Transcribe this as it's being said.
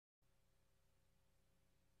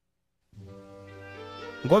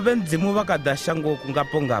ngobe ndzimu vakadasha ngoku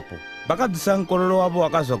ngapo vakadusa nkololo wavo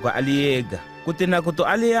wakazwakwa aliyega kuti nakuto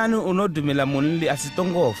aliyani unodumela munli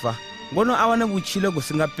asitongofa ngono awane vuchile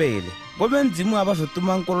kusingapele ngobe ndzimu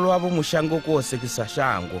avazotuma nkololo wavo mushango kuosekisa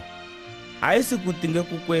shango haisi kuti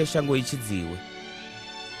ngekukwe shango ichidziwe.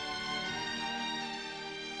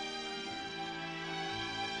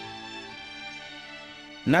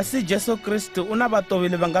 Nasi Jesu Kristu una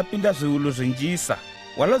vatovile vangapinda zwiwulu zwinjisa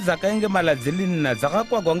walo dzakaenge maladzilini na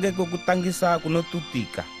dzakakwagwa ngeko kutangisa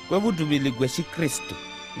kunotutika kwevudumili gwe Xikristu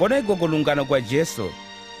ngona igogolungano kwa Jesu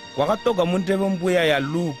kwakatoga mundevo mbuya ya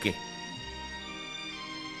Luke.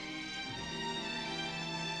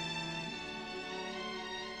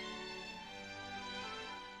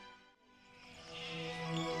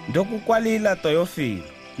 Ndokukwalila Toyofilo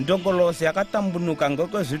ndongolosi yakatambunuka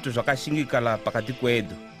ngoko zvitu zvakashingikala pakati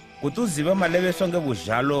kwedu kuti uzive maleveso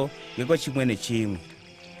ngevuzhalo ngeko chimwe nechimwe.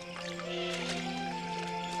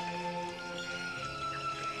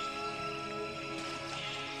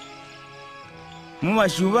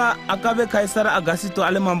 Mumajuva akave Kaisara Agasito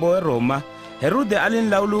ale mambo weRoma, Herode ali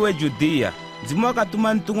nlauli weJudea, ndzimu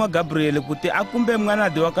akatuma ntumwa Gabriel kuti akumbe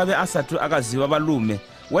mwanadi wakave asatu akaziva valume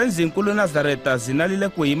wenzinkulu Nazareta zina lile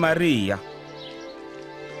kuyi Mariya.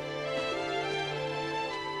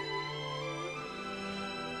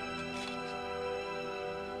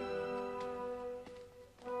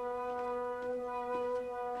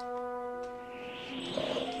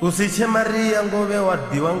 Usiche Mariya ngove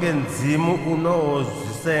wadiwa ngendzimu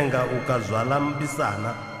unohozisenga ukazvala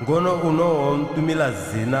mbisana ngono unohontumila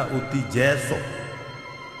zina uti Jesu.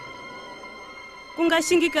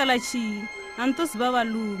 Kungashingikala chii antoziva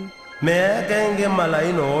valume meya yakaenge mala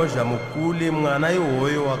inohozha mukuli mwana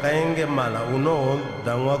ihoyo wakaenge mala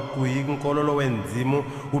unohodangwa kuyi nkololo wendzimu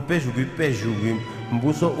upezhukwi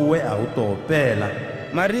mbuso uwe autopela.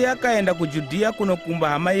 Mariya akaenda kuJudea kunokumba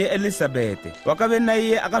hama ye Elizabete wakave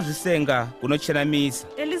naiye akazvisenga kunochena misa.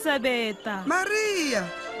 Elizabeta Mariya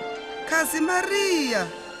kazi Mariya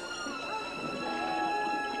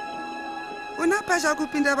unapasha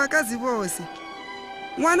kupinda vakazi vose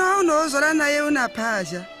mwana waunozora naye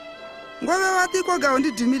unapasha ngove watikoga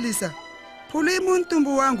undidhumilisa phulu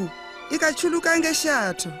imuntumbu wangu ikachuluka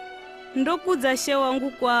ngeshato ndokudza she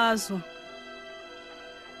wangu kwazo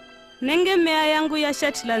nenge meya yangu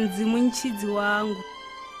yashatila ndzimu nchidzi wangu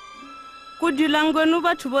kudhula ngwenu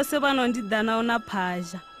vathu vose vanondidhana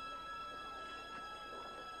unapasha.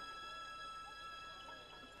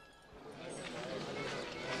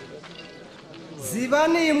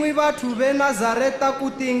 Zivani imwi vathu veNazareta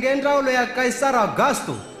kuti ngendraulo ya Kaisara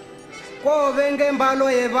Augusto kovenge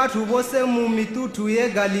mbalo ye vathu vose mu mitutu ye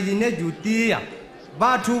Galili ne Judea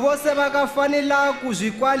vathu vose vakafanila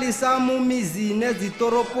kuzvikwalisa mu mizi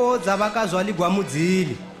nedzitoropo dzavakazvaligwa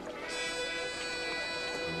mudzili.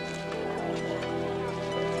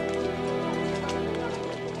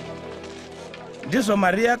 Ndizvo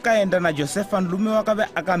Mariya akaenda naJosefa nlume wakave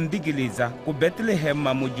akambigiliza ku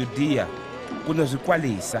Bethlehema mu Judea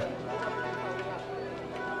kunozvikwalisa.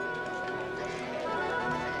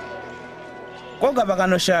 Koga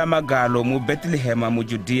vakanoshaya magalo mu Bethlehema mu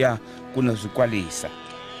Judea kunozvikwalisa.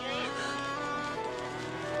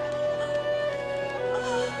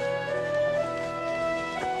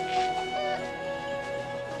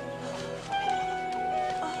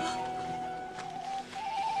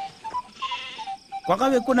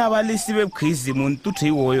 Kwakave kuna valisi vekhwizi mu ntuthu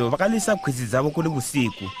iwoyo vakalisa khwizi dzavo kuli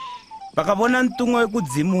vusiku vakavona ntungo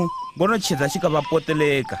wekudzimu ngonochedza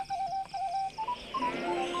chikavapoteleka.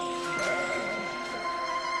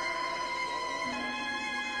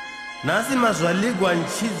 Nasi mazwaligwa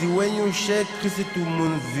nchidzi wenyu she Kristu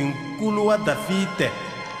munzi nkulu wa Davide.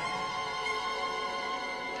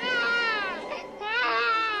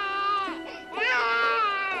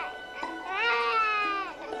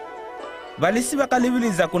 Valisi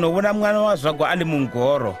vakaliviliza kunovona mwana wa zvagwa ali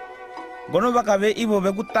mungoro ngono vakave ivo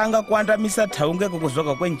vekutanga kuandamisa thaunge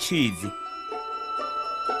kukuzvagwa kwenchidzi.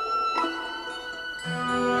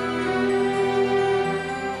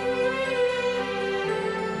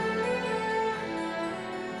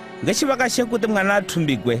 Ngechivaka chekuti mwana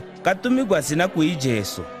athumbigwe katumigwa zina kuyi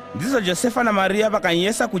Jesu. Ndizo Josefa na Mariya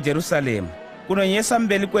vakanyesa ku Jerusalemu kunonyesa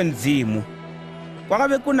mbeli kwendzimu.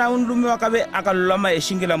 Kwakave kuna unlume wakave akalulama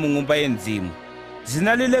eshingila mu ng'umba yendzimu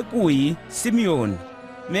zina lile kuyi Simeoni.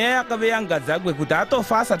 Meya yakave yangadzagwe kuti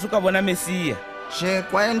atofa asati tukavona Mesiya. She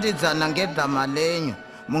kwaendidzana ngedhama lenyu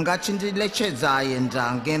mungachindilechedzaye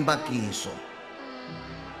ndange mbakiso.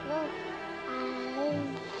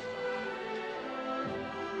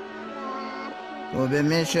 Ove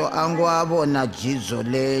mesho angu avona jidzo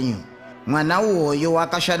lenyu mwana uwoyo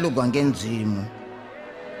wakashalugwa ngendzimu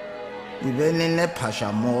ibe ni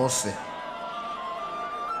nephasha mose.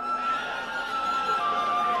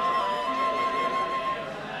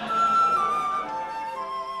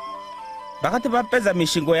 Bakati bapeza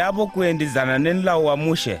mishingo yabo kuendizana nenlawo wa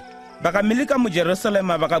Mushe, bakamilika mu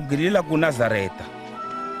Jerusalema bakabgilila ku Nazareta.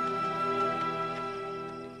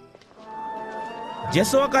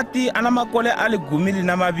 Jesu wakati ana makole ali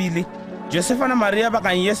 12, Josefa na Maria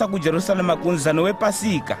bakanyesa ku Jerusalema kunzano we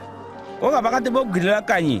Pasika. Oga bakati bogilila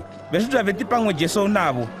kanyi, beshuta beti pangwe Jesu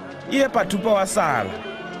nabo, iye patupa wasala.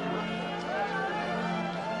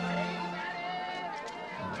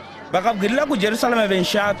 Bakabgilila ku Jerusalema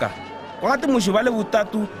benshaka. Wakati mushibale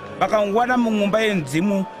butatu bakangwana mungumba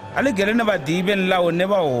yenzimu aligelene badibe nlawo ne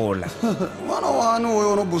bahola. Mwana wani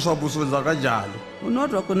uyo unobusabusa zakajalo.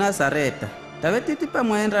 Unodwa ku Nazareta. Tavetiti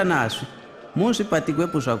pamwenda naswe. Muswi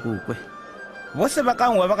patikwepo swakukwe. Bose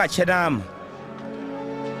bakangwa bakachenama.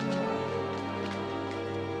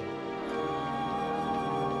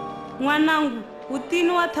 Mwanangu, utini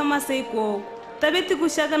wa thamase ikoko. Taveti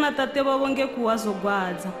kushaka na tate wawonge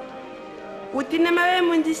kuwazogwadza. Utine mawe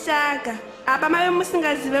mundishaka. Apa mawe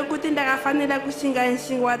musingazive kuti ndakafanira kushinga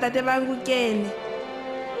nshingo wa tate vangu kene.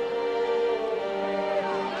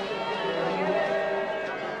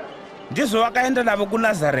 Jesu wakaenda navo ku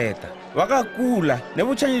Nazareta, wakakula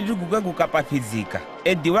nebuchanyi tikuke kukapaphidzika,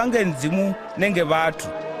 ediwa ngenzimu nenge vathu.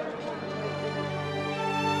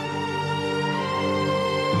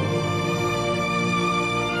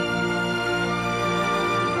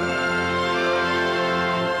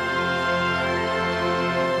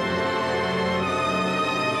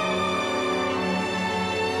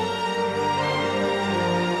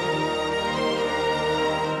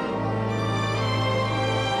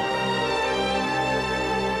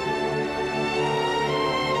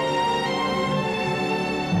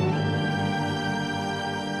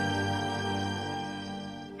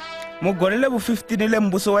 Mugolele bu 15 le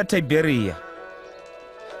mbuso wa Tiberia.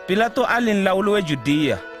 Pilato alin laulu we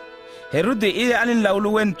Judea. Herode ile alin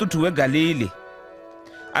laulu we ntutu we Galili.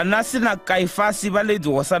 Anasi na Kaifasi bale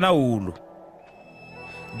duwasana ulu.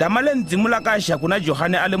 Damale nzimula kasha kuna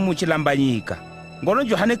Johane ale muchilambanyika. Ngono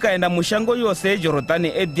Johane kaenda mushango yose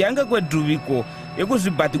Jorodani edianga kwe drubiko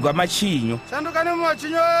ekuzibati kwa machinyo. Sandukani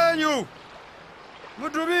machinyo enyu.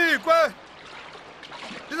 Mudrubikwe.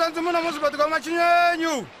 Tizanzimuna muzibati kwa machinyo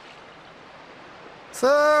enyu. Se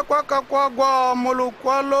kwakakwagwa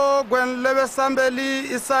mulukwalo gwenlebe sambeli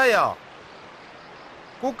Isaya.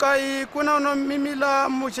 Kukai kuna unomimila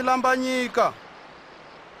muchilambanyika.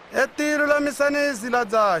 Etiru la misani zila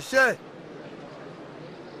zashe.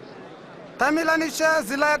 Tamilanishe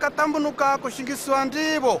zila ya katambunuka kushingiswa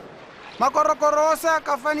ndibo. Makorokorose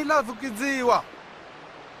akafanila vukiziwa.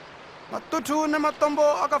 Matutu ne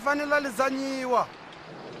matombo akafanila lizanyiwa.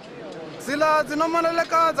 Zila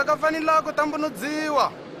zinomoneleka zakafanila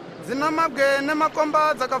kutambunudziwa. Zinamabwe ne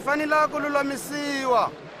makomba zakafanila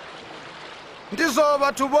kululamisiwa. Ndizo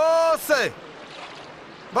batu bose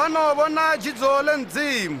banobona jidzole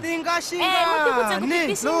ndzimu. Mutibutse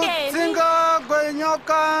Lutsinga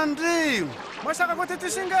gwenyoka ndimu. Mwashaka kuti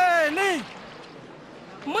tishingeni?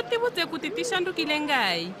 Mutibutse kuti tishandukile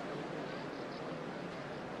ngai.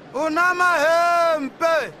 Una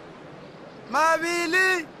mahempe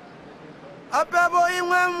mavili apebo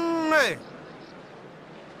imwe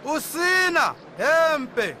usina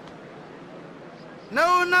hempe ne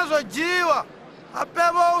unazojiwa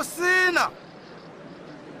apebo usina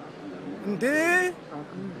Ndi?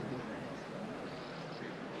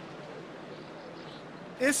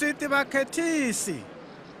 Iswiti bakhetisi.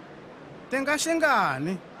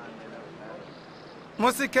 Tingashingani?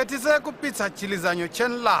 musikhetise kupitsa chilizanyo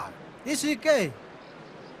chenla. Ishike.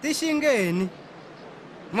 Tishingeni.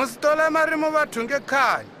 Musitole marimu bathunge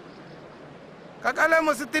khali. Kakale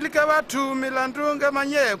musitilike bathu milandunge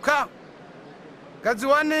manyekha.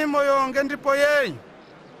 Gadziwani moyo nge ndipo yenyu.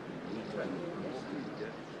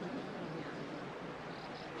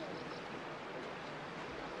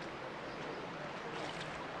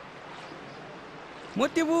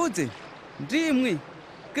 Mutibudze, ndimwi,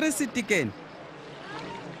 Kristitikeni.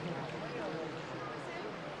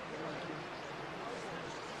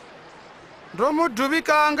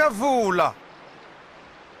 Ndomudhubikange vula.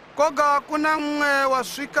 Koga kuna mwe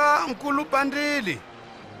waswika nkulu pandili.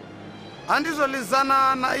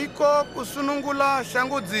 Andizolizana na iko kusunungula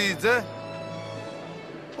shangu dzidze.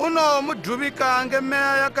 Uno mudhubikange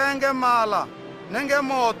mea yakaenge mala, nenge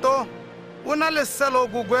moto. Una leselo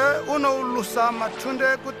gugwe uno ulusa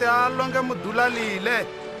mathunde kute alonge mudula lile.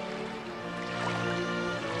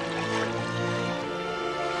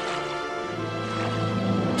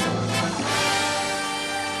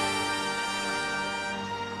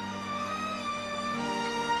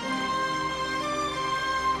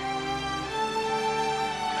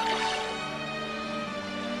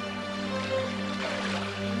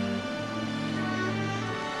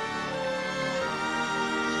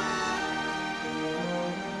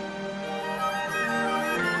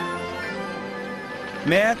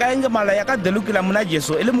 meya ka enge mala ya ka delukila muna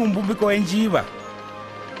jesu ele mumbubiko wenjiva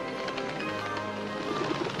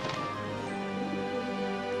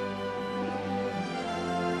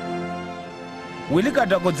wili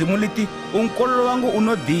kadwa kudzimu liti unkololo wangu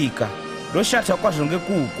unodhika loshatha kwazvo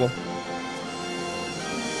ngekuko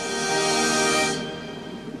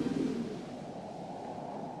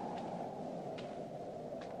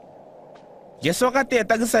jesu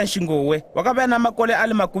wakatetakisa nshingowe wakave na makole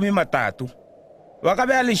ali 30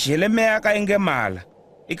 wakave ali jele meya ka enge mala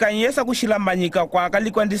ikanyesa kuxilambanyika kwaka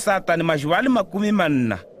likwa ndi satani majuva ali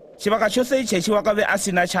 40 xivaka chose ichechi wakave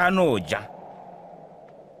asina chaanoja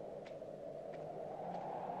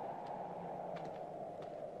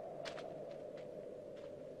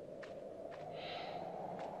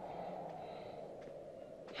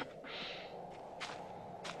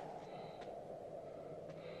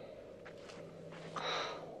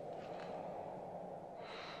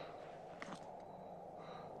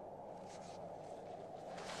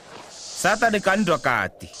satani kandwa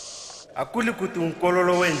kati akuli kuti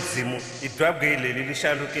unkololo wenzimu idwabwe ileli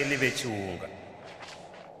lishaluke live chiunga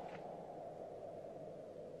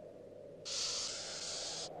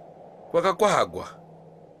kwakakwagwa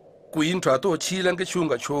kuyinthu atochila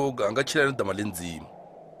ngechiunga choga angachila ni dama lenzimu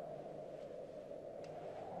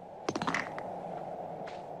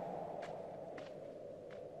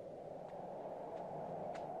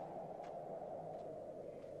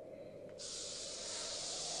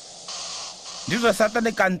ndizvo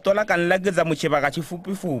satani kantola kanilagedza muchivaka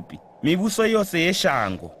chifupifupi mivuso yose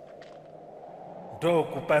yeshango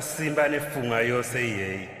ndokupa simba nefunga yose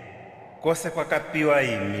iyeyi kose kwakapiwa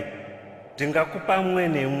imi ndingakupa mwe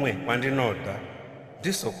nemwe kwandinoda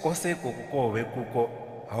ndiso kose ikoku kove kuko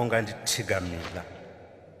haungandithigamila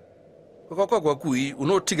kwakakwagwa kuyi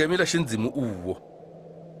unothigamila xindzimu uwo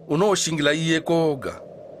unoxingila iye koga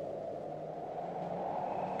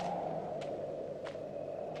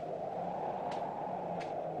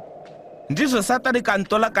ndizvo satani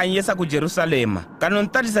kantola kanyesa ku jerusalema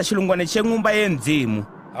kanontatisa xilungwane xeng'umba yendzimu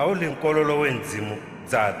awuli nkololo wendzimu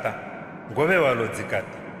dzata ngove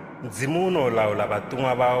walodzikata ndzimu unolawula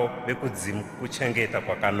vatumwa vawo vekudzimu kuchengeta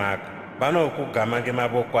kwakanaka vanokugama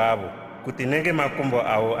ngemavoko avo kuti nenge makumbo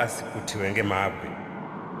awo asikuthiwe ngemabwe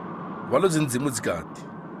valodzi ndzimu dzikati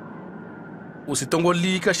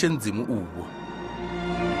usitongolika xendzimu uwo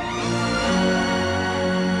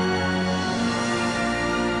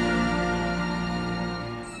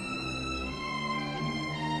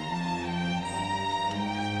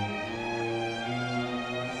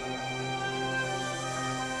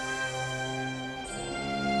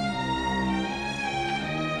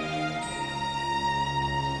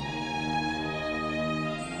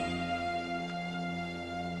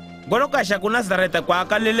golokaxa ku nazareta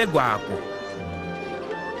kwaakalele gwako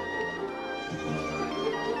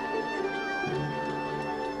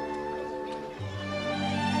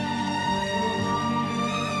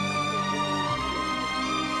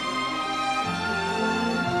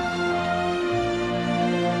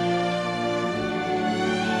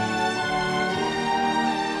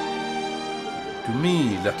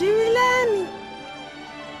tumila Tiwilani.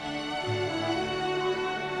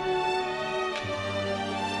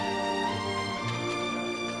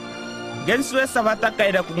 gensuesa va ta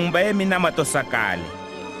kaida ku ngumba ye mina matosakale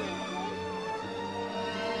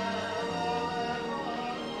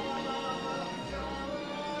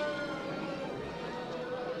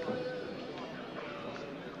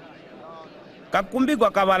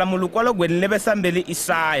kakumbigwa kavala mulukolo gweni leve sambeli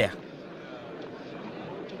isaya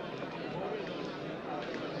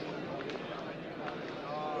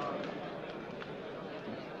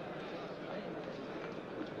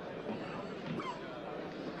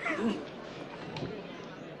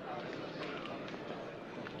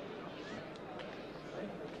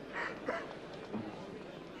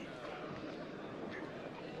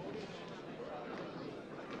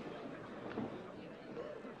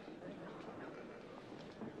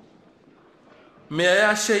meya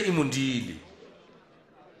yaxe imundile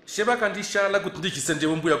xe va kandixala kuti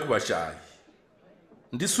ndixisendeve mbuya ku vaxayi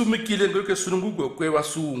ndisumikile ngeke sunungugwe kwe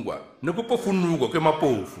vasungwa ni ku pofunugwa kwe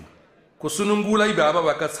mapofu ku sunungula ive ava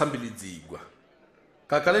va ka tshambili dzigwa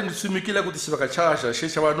kakale ndisumikile kuti xivaka xaxa xe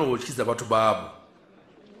xa va no hoxiza vathu vavo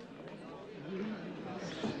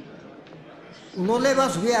unoleva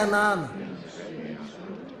zviyanana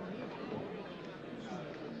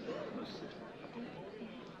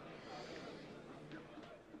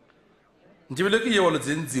ndiveleke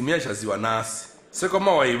yewalodze ndzimu yaxaziwa nasi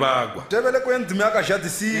sekoma wa yivagwa teveleko yendzimu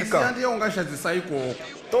yakaxadzisika ndiye ungaxadzisa ikoko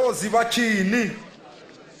toziva chini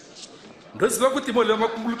ndoziva kuti mole va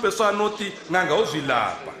makungulupeswanoti ng'anga wo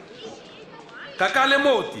zvilapa kakale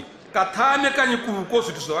moti kathame kanye kuko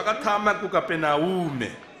zwithu zwa kathama ku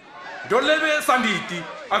Kapenaume ndo levesa nditi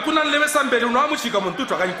akuna levesa mbele unamushika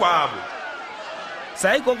muntuthu akanyikwavo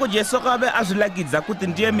saikoko Jesu kabe azvilakidza kuti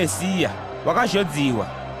ndiye Mesiya wakazhodziwa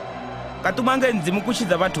katumange ndzimu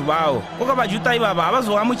kuchidza vathu vawo koka vajuta ivava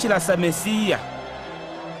havazogamuchira sa Mesiya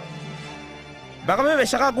vakave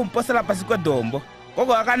vexaka kumposela pasi kwedombo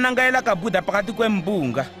koko akanangaela kabudha pakati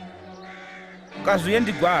kwembunga kazuye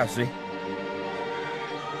ndigwazwe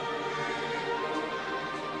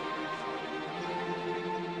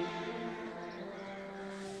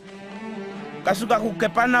kasuka ku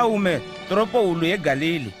Kapenaume toropo hulu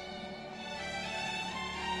yeGalili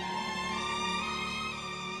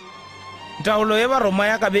ndzawulo yevaroma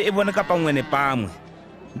yakabe ivoneka pamwe nepamwe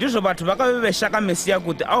ndizvo vathu vakave vexaka Mesiya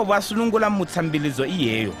kuti avo vasunungula mutsambilizo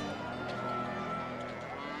iyeyo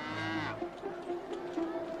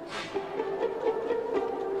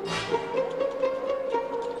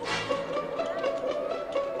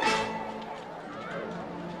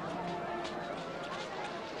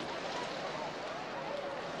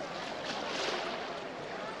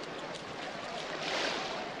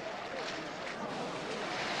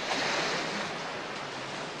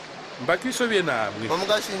mbakisho vienamwe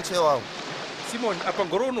Omukashinche wangu Simon apa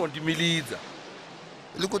ngorono ndimilidza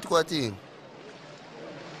likuti kwatini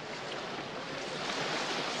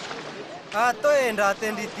atoenda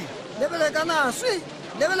atenditi leveleka naswi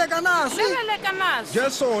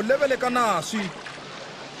Jesu leveleka naswi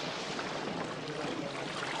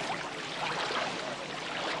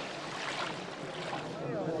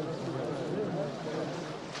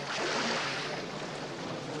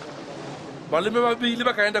valume vavili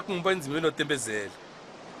vakaenda kumba ndzimi inotembezela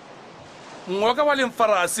mumwe wakavale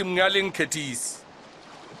mfarasi mumwe ale nkhethisi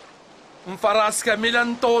mfarasi kamila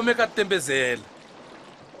ntome katembezela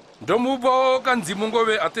ndomuvo ka ndzimu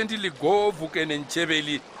ngove atendili govhu kene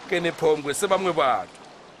ncheveli kene phongwe se vamwe vathu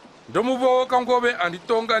ndomuvo ka ngove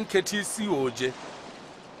anditonga nkhethisi oje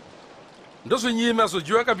ndozvinyima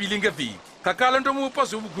zodyiwa kavili ngevhiki kakala ndomupa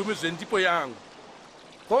zvevugumi zvendipo yangu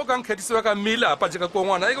koka nkhethisi vakamila apa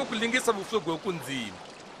jekakon'wana iko kulingisa vuswegwe kundzimi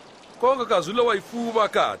koka kazwilo waifuva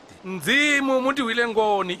kati ndzimu mundiwile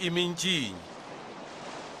ngoni imi nchinyi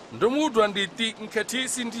ndomudwa nditi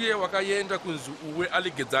nkhethisi ndiye wakayenda kunzu uwe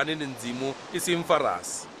aligedzane nendzimu isi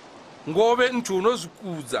mfarasi ngove nthu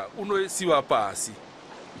unozvikudza unoisiwa pasi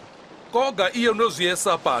koga iye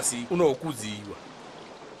unozviyesa pasi unokudziwa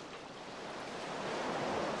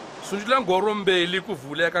sundila ngoro mbeli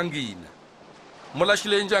kuvula yakangina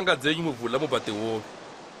mulashile njanga dzenyu muvula mubate wovi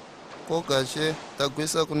kogashe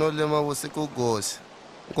tagwisa kunolema vusiku gosi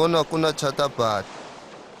ngona kuna chata bhati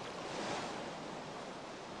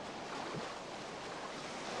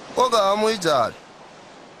koga hamuijali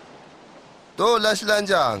tolashila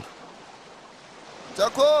njanga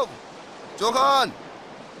Jacob Johan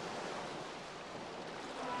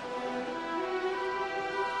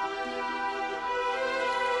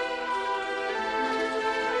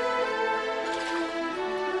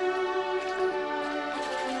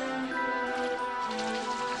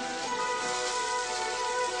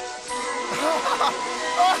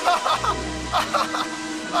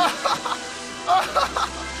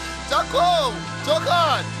Jacob,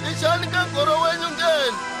 Johan, ishani ka ngoro wenyu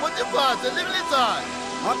ngeni, mutiphatse livilitsani.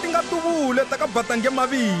 ati nga tuvule ta ka batange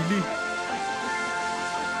mavili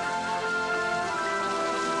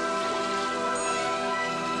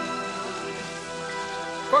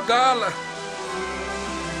kwagala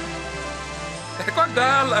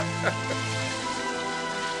kwagala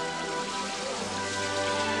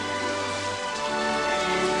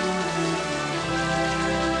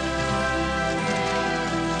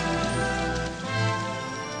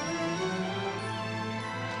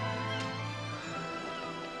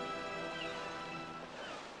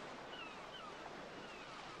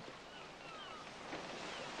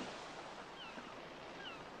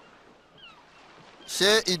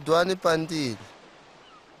She idwani pandile.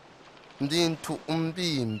 Ndinthu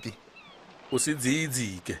umbimbi.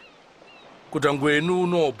 usidzidzike kuti ngwenu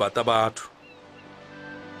unobata vathu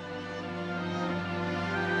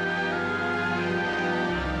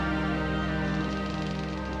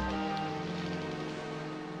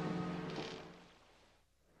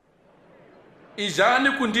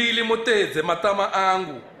izhani kundili mutedze matama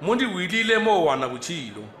angu mundiwilile mowana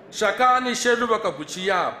vuchilo shakani shelu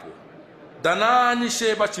vakaguchiyapo danani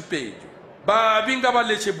she vachipedyo bavi nga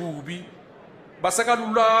valeche bubi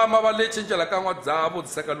basakalulama valeche njalakan'wa dzavo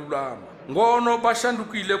dzisakalulama ngono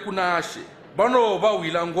bashandukile kunashe banova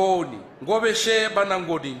wila ngoni ngove she bana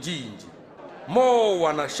ngoni njinji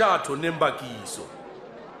mowana shatho nembakiso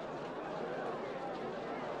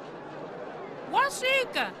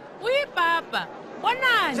Wasika, uyipapa,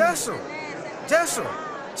 bonani? Jesu,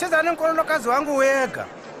 shezani nkololokazi wangu wega.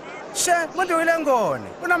 She, mundiwile ngone,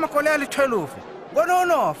 unamakole ali-12. Ngone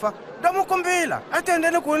unofa, ndomukumbila,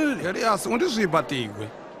 atendele kunli. Elias, undizwibatikwe.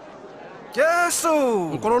 Jesu!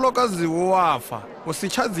 Nkololokazi wafa,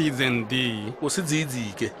 usichazize ndi.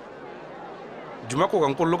 Usidzidzi-ke. Jumako ka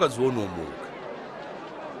nkololokazi wonomuka.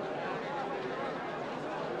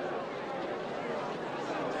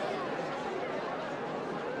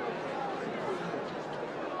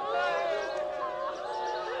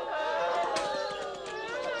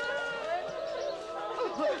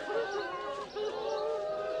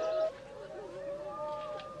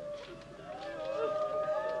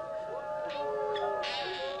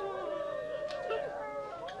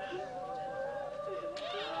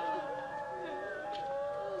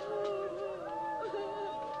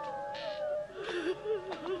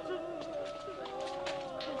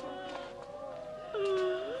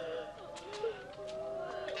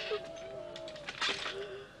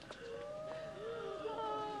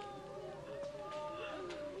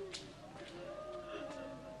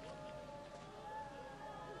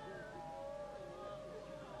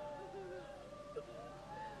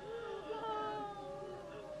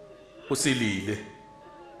 Usilile.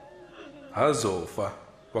 Azofa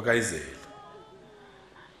wakayizela.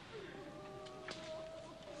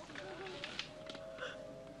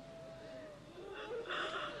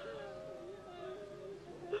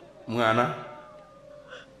 Mwana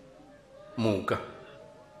muka.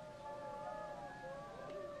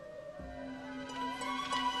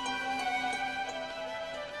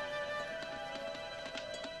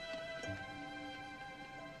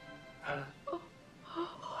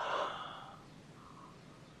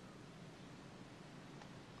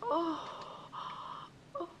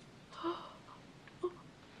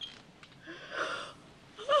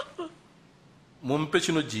 Mumpe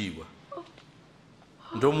chino jiwa.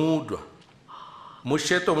 Ndomudwa.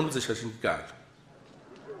 Musheto munu zeshashingikala.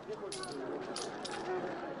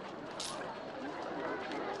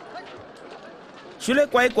 Shule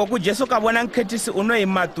kwa ikoku Jesu kabona nkhetisi uno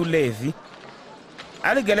imatu Levi.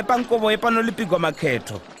 Aligele pa nkobo epano lipigwa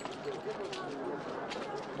makhetho.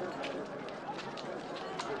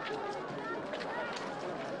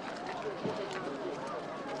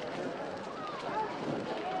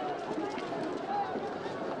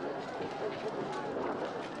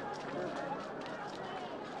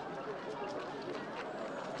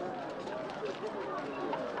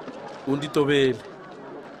 Unditobele.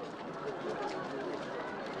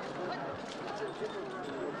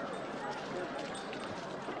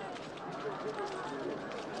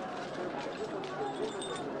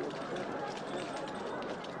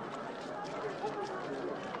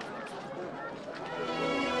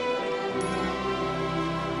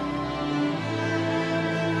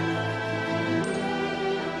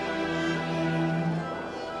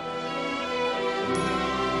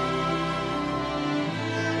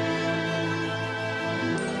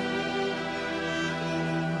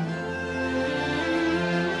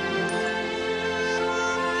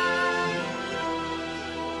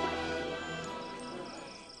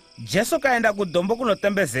 Jesu kaenda kudombo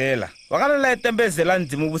kunotembezela. Wakalala etembezela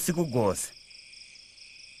ndzimu busiku gose.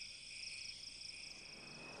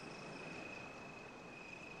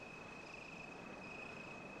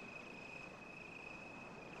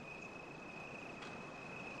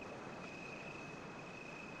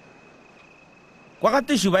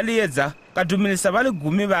 Kwakati juba liyedza kadumilisa bali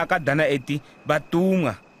gumi ba akadana eti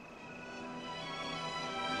batunga.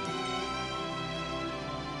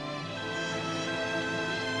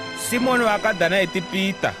 Simoni wakadana eti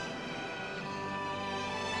Peter.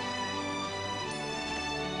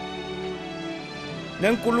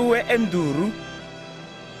 Nenkuluwe Enduru.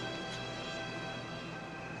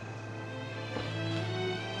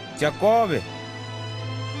 Jakobe.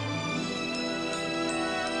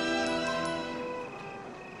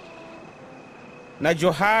 Na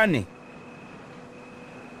Johani.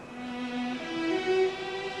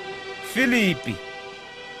 Filipi.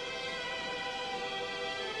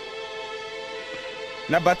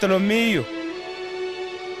 Na Bartolomeo.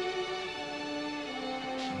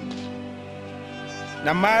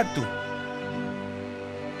 Na Matu.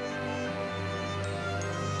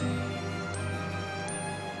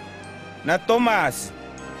 Na Thomas.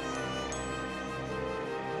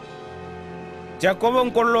 Jakobo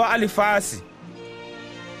nkolo Alifasi.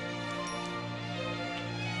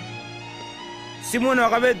 Simoni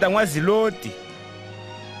wakabeda mwa Ziloti.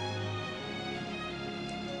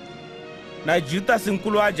 Na Judas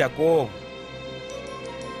nkulu wa Jakobo.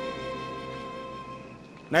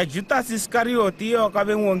 Na Judas Iskarioti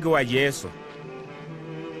wakabe mwongi wa Yesu.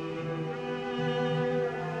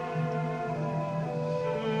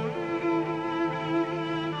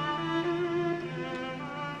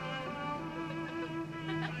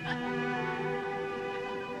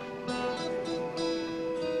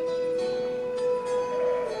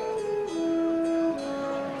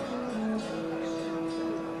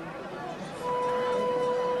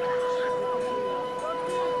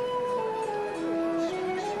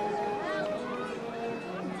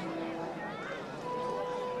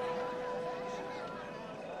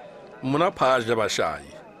 muna phasha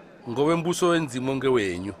vashayi ngove mbuso wenzimo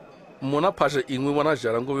ngewenyu muna phasha imwe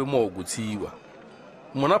vanazhara ngove moogutsiwa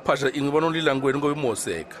muna phasha imwe vanolila ngweni ngove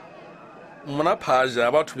mooseka muna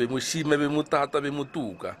phasha vathu vemushime vemutata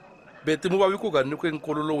vemutuka beti muvavikoganikwe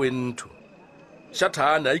nkololo wentu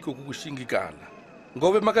shathani ayikoku kushingikala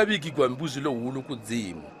ngove makavigigwa mbuzi lohulu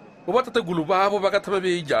kudzimu vovatategulu vavo vakathava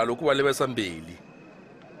veijalo kuvalevesa mbeli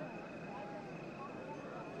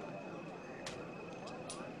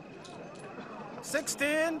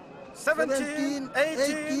 16, 17,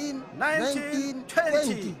 18, 19,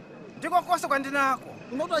 20. Ndikokosa kwandinako.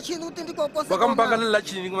 Unoda chini kuti ndikokosa. Vakambangalela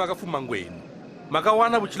chini makafuma ngweni.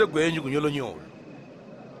 Makawana buchile gwenyu kunyolonyolo.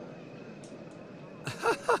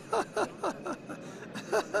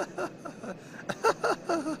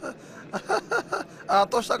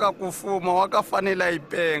 Atoshaka kufuma wakafanela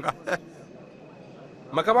ipenga.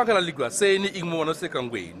 Makabangala ligwa seni ingmona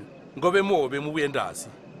sekangweni. Ngobe mobe mubuyendasi.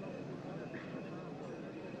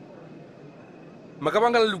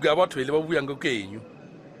 Makabangala ligwa abathwele babuya ngokenyu.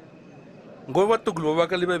 Ngobe batukulu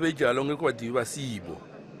bakali bebejalo ngekubadibi basibo.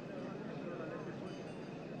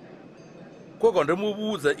 Kokonde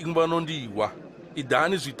mubuza ingmano ndiwa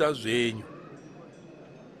idani zwita zwenyu.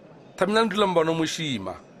 Tamina ndula mbano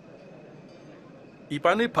mushima.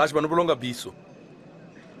 Ipani phashi banobulonga biso.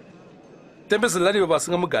 Tembezelani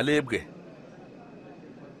babasinga mugalebwe.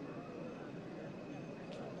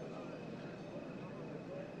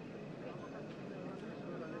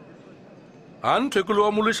 Anthwekulo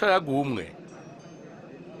wa mulisha ya gumwe.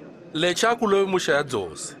 Lecha kulo musha ya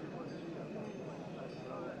dzose.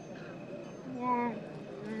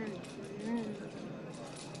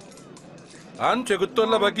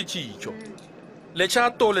 Anthwekutola bakichicho. Lecha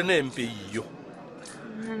atole nempe iyo.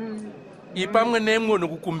 Ipamwe nemngono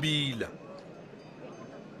kukumbila.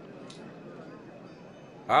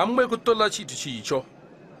 Amwe kutola chitu chicho.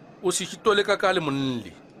 Usishitole kakale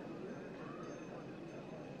munili.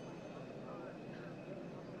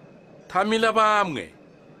 Thamila bamwe.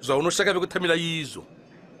 Zawunoshaka bekuthamila yizo.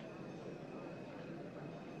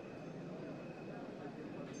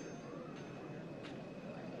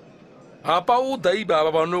 Apa udai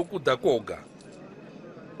baba banokuda koga.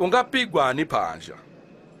 Ungapigwa ni phanja.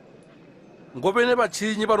 Ngobe ne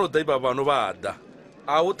bachinyi banodai baba bano bada.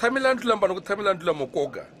 Awuthamila ndula mbano kuthamila ndula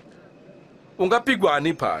mokoga. Ungapigwa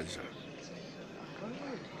ni phanja.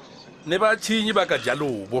 Ne bachinyi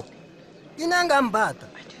bakajalubo. Inanga mbata.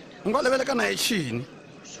 Ungalebeleka na echini.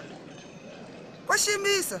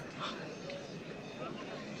 Kwashimisa.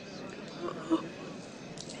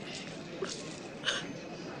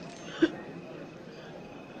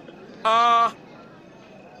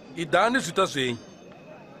 Idani zwita zwenyu.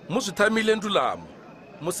 Muzithamile ndulamo.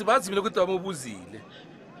 Musibazimile kuti bamubuzile.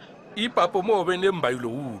 Ipapo mobe nembayulo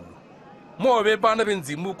hulu. Mobe bana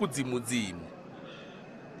benzimu kudzimudzimu.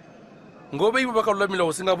 Ngobe ibo bakalulamila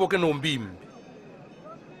usingaboke nombimbi.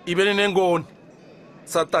 Ibele nengoni.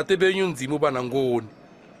 Satate benyu nzimu bana ngoni.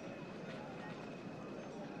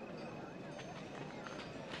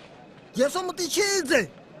 Yeso mutichidze.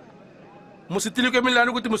 Musitiluke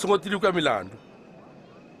milandu kuti musongotiluka milandu.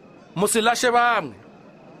 Musilashe bamwe.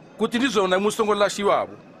 Kuti ndizona musongolashi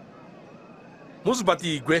wabo.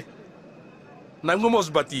 Muzibatigwe. Namwe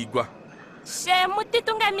muzibatigwa. She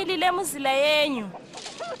mutitungamilile muzila yenyu.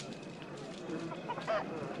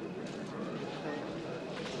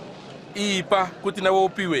 Ipa kuti nawo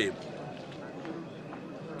upiwe.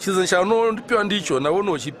 Chizo no ndipiwa ndicho nawo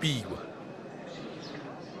no chipigwa.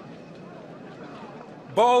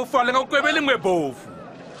 Bofu alenga kwebeli mwe bofu.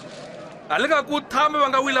 Alenga kuthame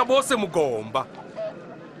bangawila bose mugomba.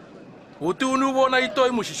 Uti unubona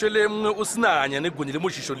itoyi mushisho lemwe usinanya negunyile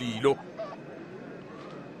mushisho lilo.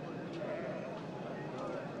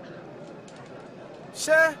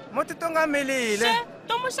 She mutitungamilile. She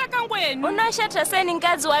tomushaka ngweni. Unashatha seni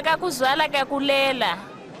nkazi wakakuzwala kakulela.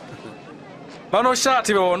 Bano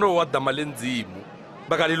shati bewono wadama lenzimu.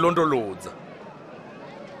 Bakalilondoloza.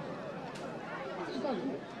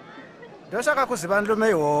 Ndoshaka kuzibandlume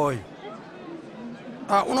ihoyo.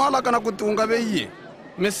 Unawalakana kuti ungabeiye.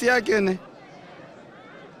 Mesi yake ne.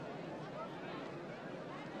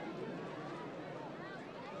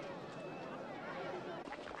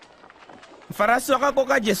 Mfarasi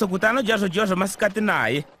wakakoka Jesu kutano jazo jozo masikati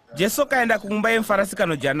naye. Jesu kaenda kumba mfarasi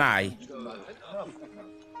kano janaye.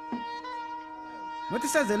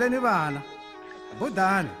 Mutisazeleni bana.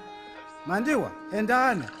 Budani. Mandiwa,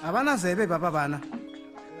 endane. Abana zebe baba bana.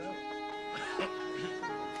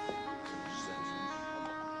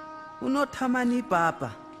 Unothamani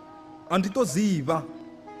papa. Anditoziva.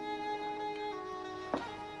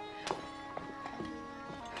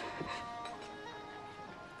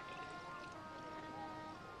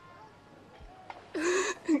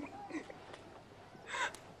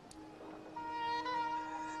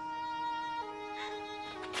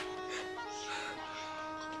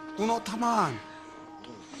 unothamani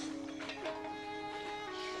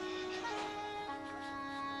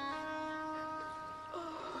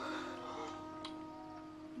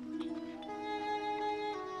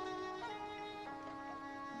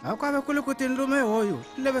akwabe kule kuti nlume hoyu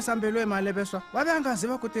lebe sambelwe imali beswa wabe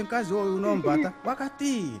angaziva kuti nkazi hoyu unombata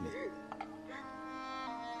wakatile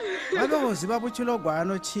wabe woziva buchilo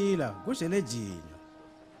gwano chila kuzhele jinyo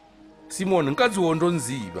Simon nkazi wondo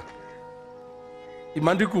nziba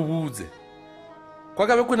imandi kubuze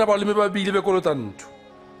kwakabe kuna balimi babili bekolota ntu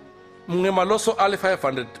mnge maloso ali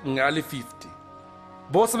 500 mnge ali 50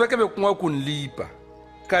 bose bekebe kunwa kunlipa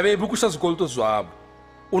kabe bukusha zikoloto zwabo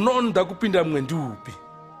unonda kupinda mnge ndupi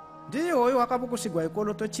ndiye hoyu wakabukushigwa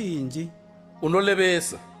ikoloto chinji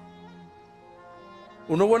unolebesa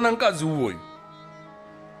unobona nkazi uwoyu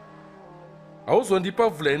awuzondipa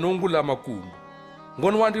vula inongula amakumbo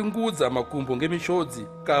ngono wandingudza amakumbo ngemishodzi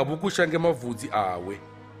kabukusha ngemavudzi awe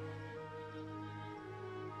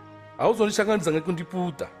awuzondishanganidza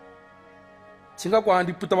ngekundiputa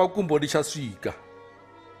chingakwandiputa makumbo ndichasvika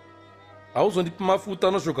awuzondipa mafuta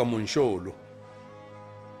anozvoka munsholo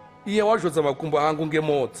iye wazvodza makumbo angu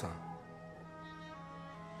ngemotsa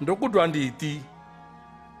ndokudwa nditi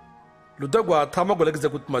ludagwa athama golekeza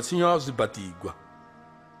kuti matsinyo azvibatigwa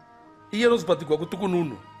iye nozvibatigwa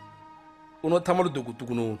kutukununu unothama ludo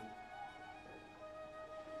kutukununu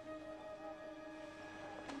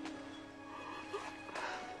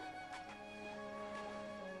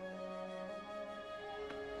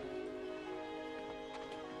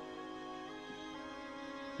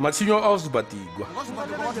matsinyo azvibatigwa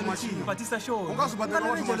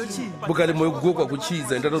bukali moyo kugokwa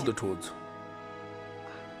kuchiza indanodothodzo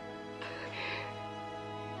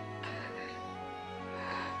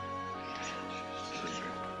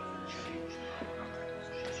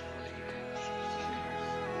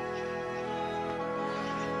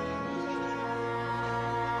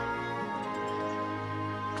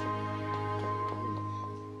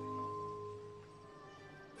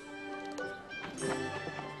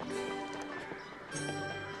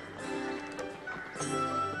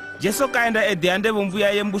Jesu kaenda ediande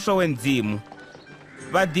vumbuya yembusho wendzimu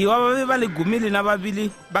vadiwa vave vali 12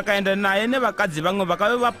 vakaenda naye nevakadzi vamwe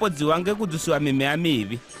vakave vapodziwa ngekudzusiwa mimeya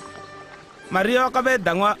mivi Maria wakave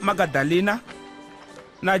edangwa Magadalina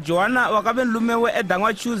na Johana wakave nlume we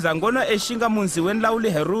edangwa Chuza ngono eshinga munzi wenlauli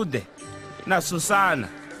Herode na Susana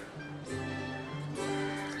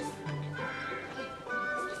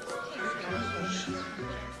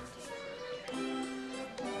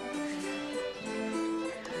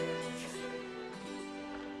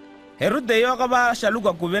Herode yo akaba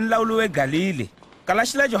shaluka kuven laulu we Galili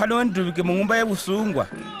kalashila Johana wenduvike mungumba ye busungwa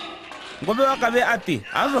ngobe wakabe ati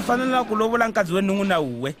azofanana kulovola nkazi wenungu na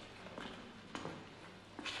uwe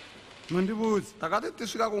mandibuzi takati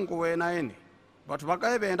tisvika kungu wena ene vathu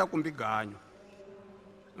vakaevenda kumbiganyo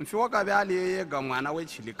mfi wakabe ali yeyega mwana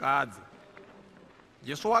wechilikadzi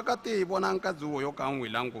Jesu wakati ivona nkadzi uwoyo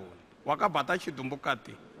kan'wila ngoni wakabhata chidumbu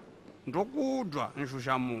kati ndokudwa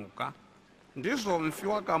nxuxamuka ndizo mfi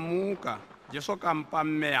wakamuka Jesu kampa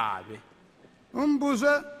mmeyave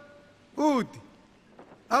umbuze uti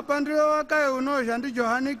apa ndiwe wakaye unozha ndi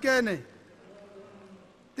Johani kene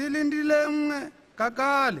tilindile mwe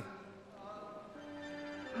kakale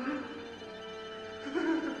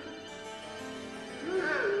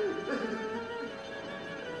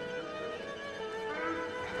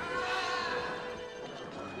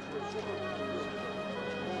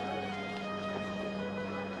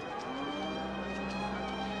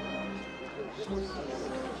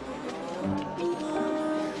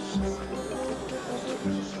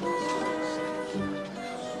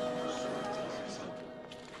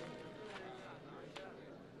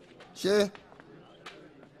She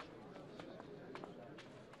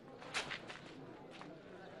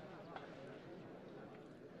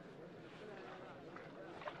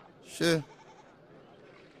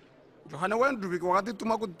Johane wenduvike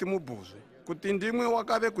wakatituma kuti timubhuze kuti ndimwe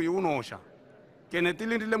wakabe kuiunosha kene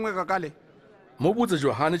tilindile mwe kakale mubudze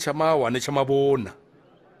Johani chamawa nechamabona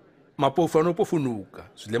mapofu anopofunuka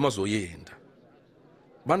zvilema zoyenda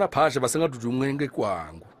vana phasha vasangadudumwenge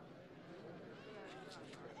kwangu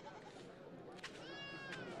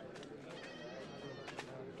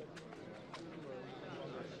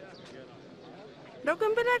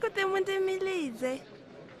ndokumbila kuti mundimilize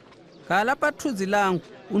khala pathudzi langu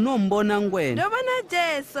unombona ngwena ndobona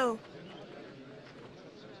Jesu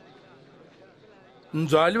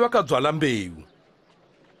ndzwali wakadzwala mbewu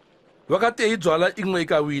wakati eidzwala imwe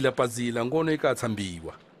ikawila pazila ngono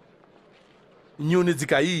ikatsambiwa nyoni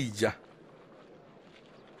dzikayidya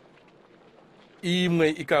imwe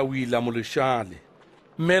ikawila mulishale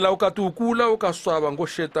mela ukatukula ukaswaba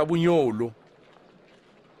ngosheta bunyolo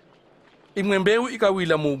imwe mbewu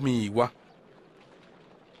ikawila mu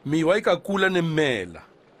miwa ikakula nemmela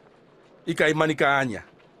ikaimanikanya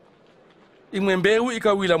imwe mbewu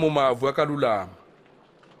ikawila mu mavu akalulama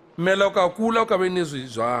mela ukakula ukabe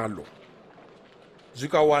nezizwalo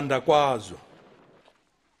zikawanda kwazo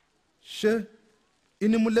she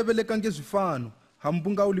ini mulebeleka ngezifano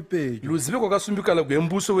hambunga ulipejo luzibe kwakasumbikala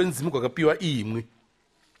kwembuso wenzimi kwakapiwa imwe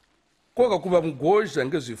koka kuba mgoja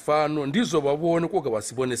ngezifano ndizo babone koka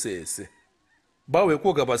basibone sese bawe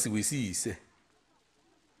koka basiwisise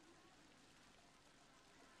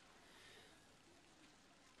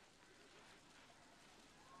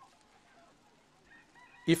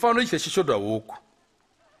ifano ishe shishoda woku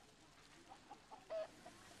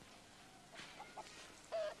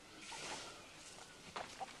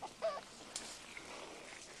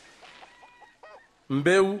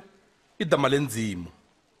mbewu idama lenzimu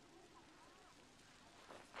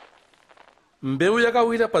mbewu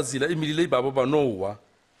yakawila pazila imilile ibabo banowa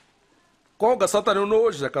koga satani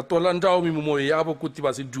unoja katola ndawo mimumoyo yabo kuti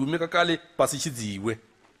basidume kakale basichidziwe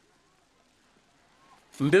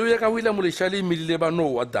mbewu yakawila muleshali imilile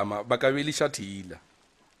banowa dama bakaweli shatila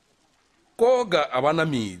koga abana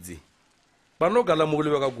midzi banogala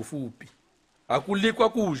mugule bakagufupi akulikwa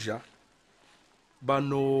kuja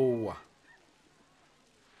banowa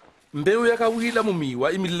mbewu yakawila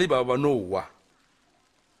mumiwa imilile baba banowa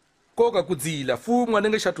koka kudzila fumwa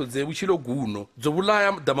nenge shatodze uchilo guno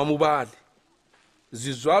dzobulaya dama mubali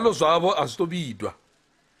zizwalo zwabo azitobidwa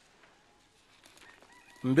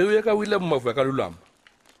mbewu yakawila mumavu yakalulama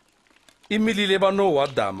imilile banowa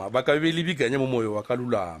dama bakabeli biganya mumoyo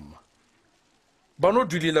wakalulama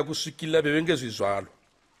banodwilila kusukila bebenge zizwalo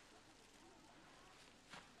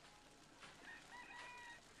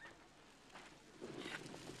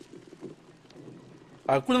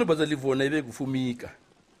akuna nibazalivona ibe kufumika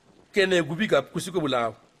kene kubika kusikwe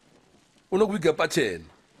bulawo unokubika patshena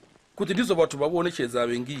kuti ndizo bathu babone cheza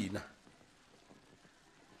bengina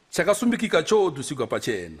chakasumbikika chodu sikwa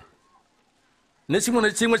patshena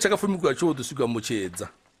nechimwe chakafumika chodu sikwa muchedza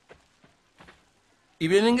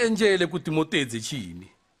ibe ningenjele kuti motedze chini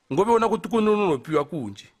ngobe ona kuti kunonopiwa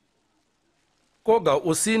kunje koga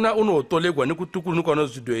usina unotolekwa nikutukunuka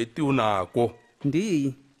nozidweti unako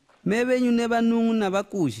ndiyi mebenyu nebanungu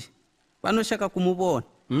nabakuji banoshaka kumubona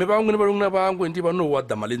mme bangu nebalungu nabangu ndi banowa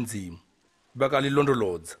dama lenzimu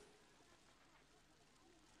bakalilondolodza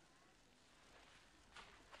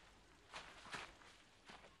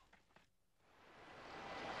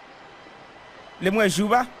limwe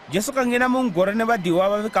juba jesu kangena mungore ne badiwa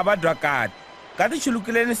ba ka badwa kati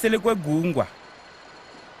chulukilene sele kwe gungwa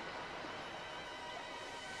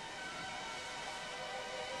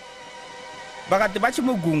bakati bachi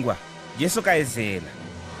mugungwa jesu kaezela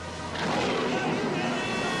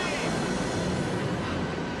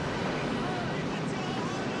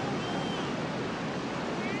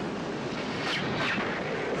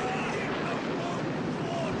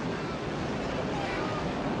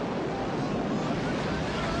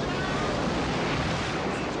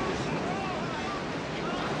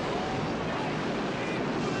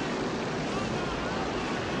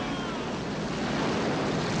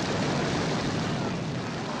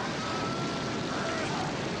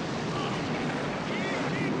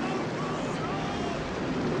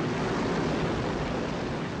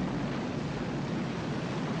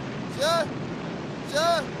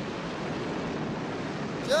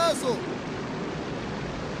Jesu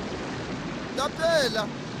tapela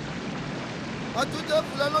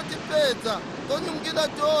atutefula notipedza tonyungila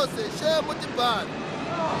tose shemo tibhala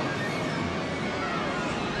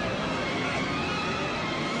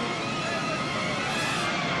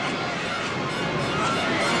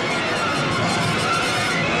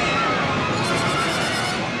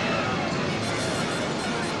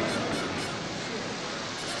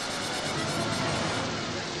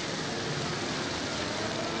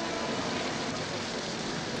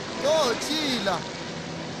chila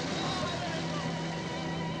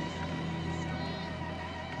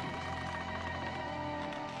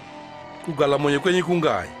kugala mwenye kwenye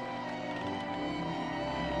kungai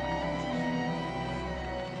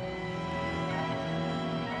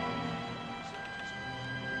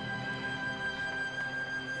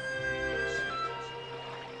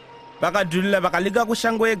bakadulila bakalika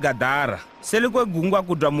kushango egadara sele kwegungwa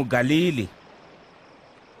kudwa mugalili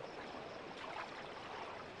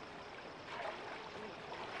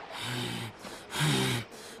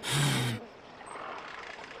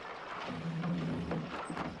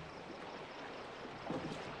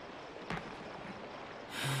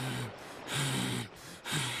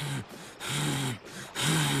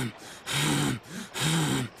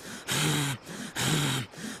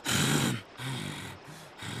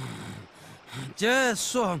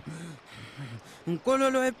Jesu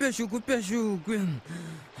nkololo epeshuku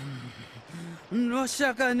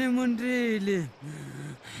noshakani mundili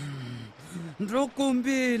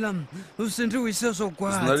ndrokumbila usindiwise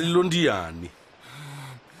sokwata zinalilo ndiyani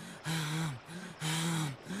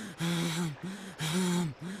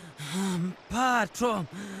mphatho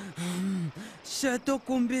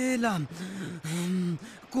shetokumbila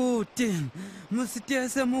kuti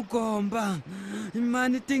musitiyese mugomba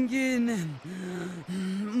imani tingine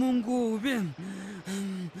munguvi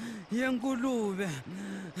yenguluve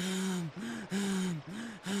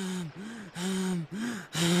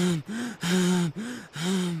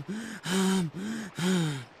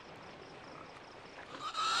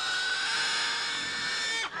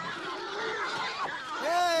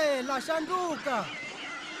Hey, lashanduka.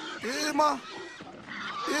 Ima.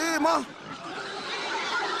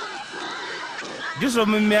 ndizo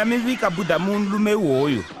mimea mivika buda munlume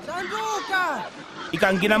woyo Shanduka.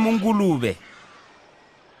 ikangina munguluve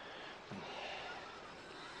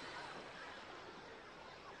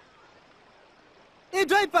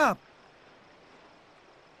Idwa ipapa.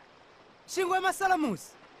 Shingwe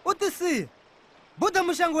masalamusi. Utisiye. Buda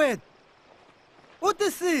mushangwedu.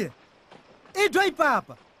 Utisiye. Idwa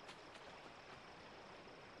ipapa.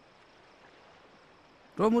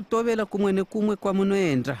 romutovela kumwe nekumwe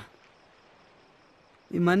kwamunoenda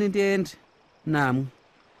imani ndiende namwe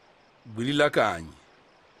gwilila kanye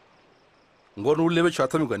ngono uleve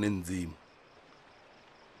chwatamikwa nenzimu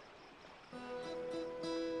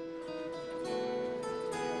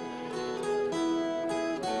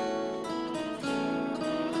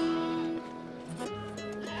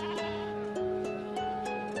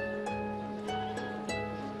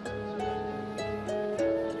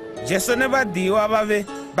jesu ne vadiwa vave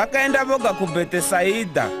vakaenda voga ku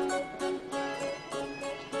betesaida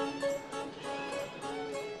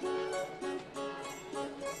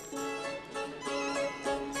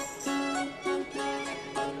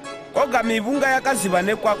koga mivunga yakaziva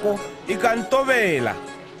nekwako ikantovela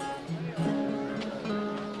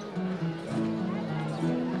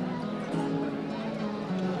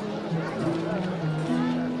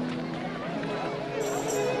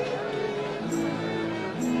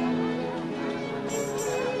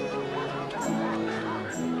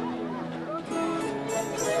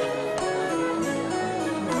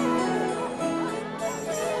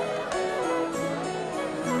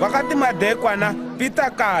wakati madekwana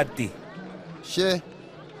pitakati she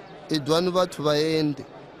idwani vathu vaende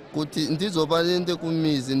kuti ndizo valende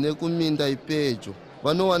kumizi nekuminda ipejo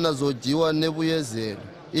vanowana zodyiwa nevuyezelo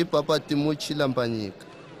ipapa timuchilambanyika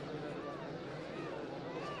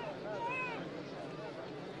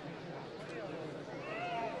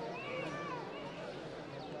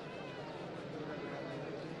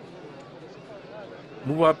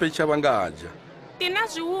muvape chavangadya tina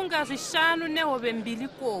zviunga zvishanu nehove mbili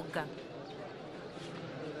koga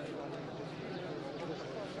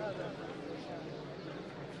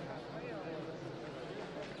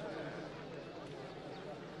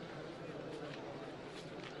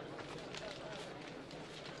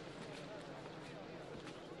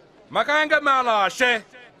makanga malashe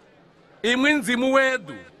imwi nzimu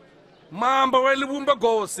wedu mambo welivumba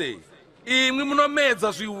gose imwi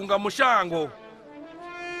munomedza zviunga mushango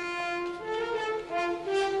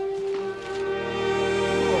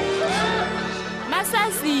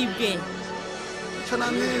masazibe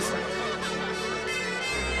chananisa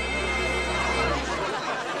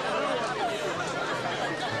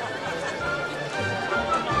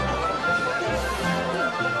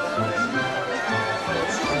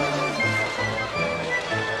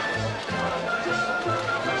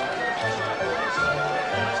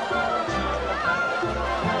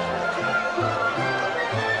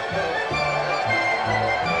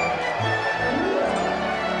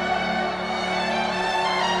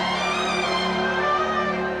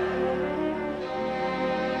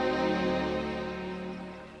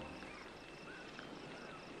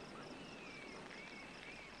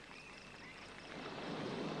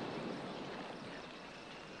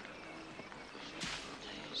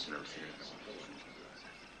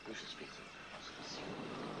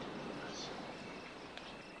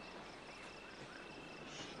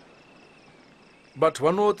but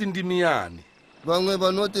vanoti ndimiyani vamwe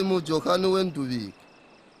vanoti mujohani wenduviki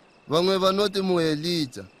vamwe vanoti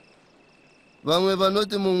muelija vamwe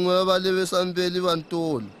vanoti mumwe wavalevesambeli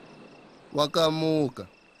vantolo wakamuka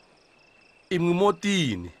imwi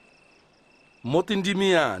motini moti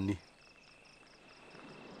ndimiyani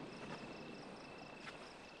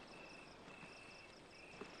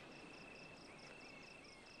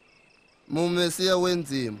mumesiya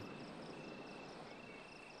wenzimu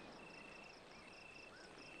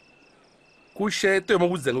kushete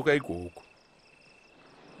mabudzengo ka ikoko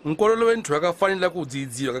nkololo wenthu akafanele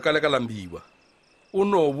kudzidziwa kakale kalambiwa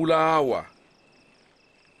unobulawa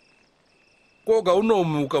koga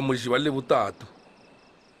unomuka mujiwa le butatu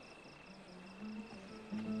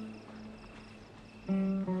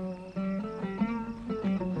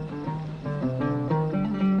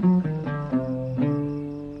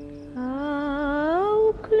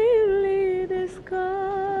How clearly the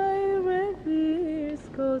sky reveals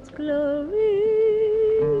God's glory.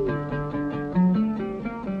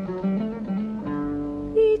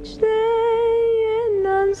 Each day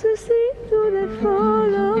announces it to the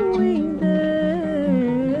following day.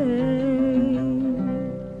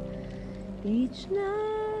 Each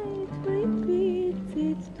night repeats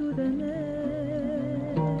it to the next.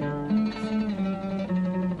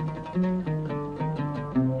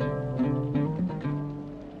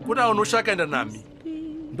 kuna unoshakaenda nami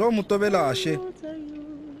ndo mutovela ashe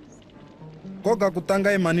koga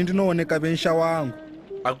kutanga imani ndinooneka vensha wangu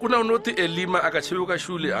hakuna unoti elima akachevuka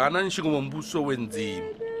shule hana nshingo mbuso wenzimu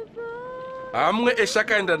hamwe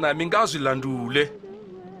eshakaenda nami ngazvilandule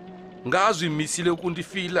ngazvimisile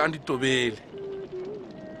kundifila anditovele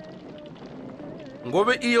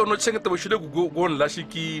ngove iye unochengeta vushile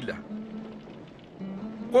kugonilashikila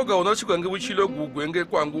koga unochikwange vuchile kugwenge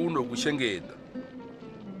kwangu unokuchengeta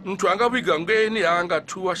mntu angaviga ngeni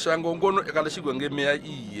haangathuwa shango ngono ekalashikwa ngemeya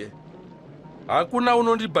iye hakuna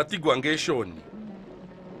unondibatigwa ngeshoni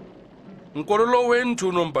nkololo wenthu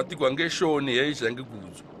unombatigwa ngeshoni yayizhange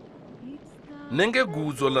gudzo nenge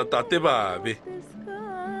gudzo la tate babe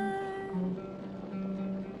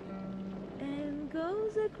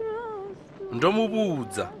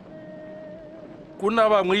ndomubudza kuna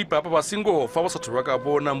vamwe ipapa vasingofa vasathu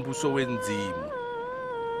vakavona mbuso wenzimu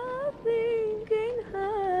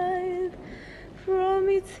From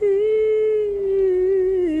its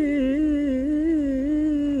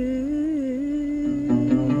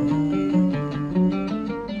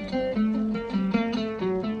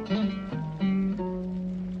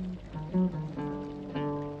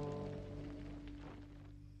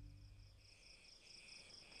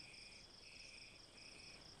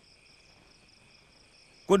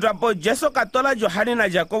kutwapo Jesu katola Johani na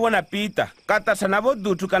Jakobo na Pita katasa na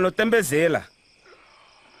vodutu kanotembezela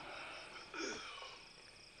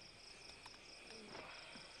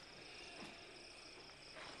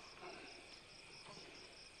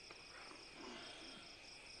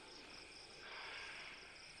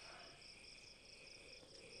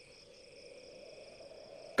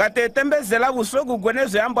katetembezela vusoku gwene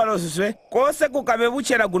zviambalo zizwe kose kukave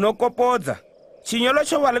vuchena gunokopodza chinyolo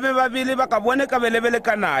cho valume vavili vakavoneka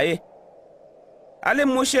veleveka naye ali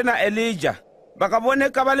Mushe na Elija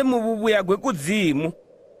vakavoneka vali muvuvuya gwekudzimu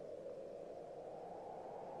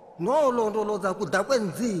nolondolodza kuda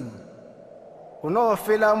kwenzimu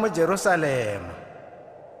unofila mujerusalema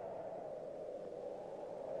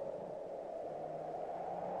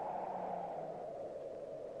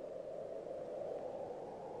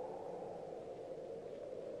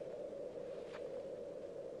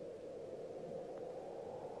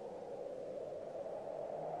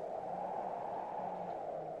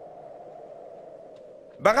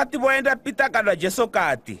vakati voenda Pita kadwa Jesu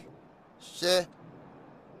kati she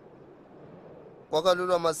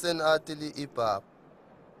kwakalulwa maseni atili ipapa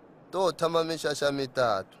to thama mishasha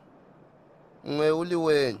mitatu mwe uli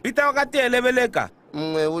wenyu Pita wakati eleveleka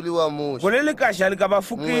mwe uli wa Mushe gole likasha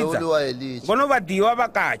likavafukidza mwe uli wa Elija ngono vadiwa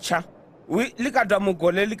vakacha likadwa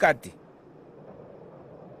mugole likati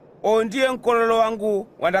o ndiye nkololo wangu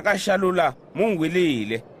wandakashalula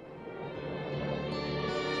mungwilile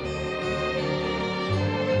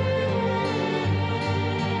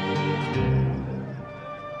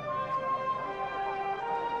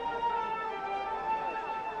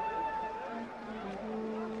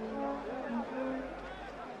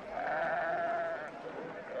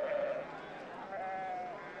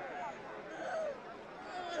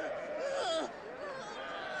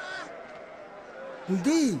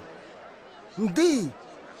ndi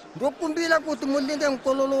ndokumbila kuti mulinde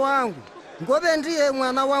nkololo wangu ngove ndiye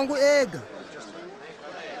mwana wangu ega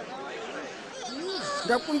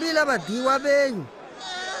ndakumbila vadiwa venyu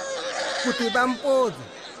kuti vampodze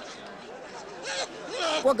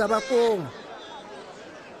koga vakoma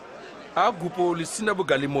agupo lisina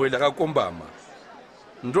bugalimoyo lakakombama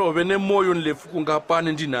ndove nemoyo nilefu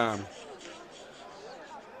kungapane ndinami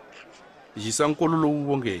yisa nkololo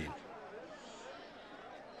uwongeni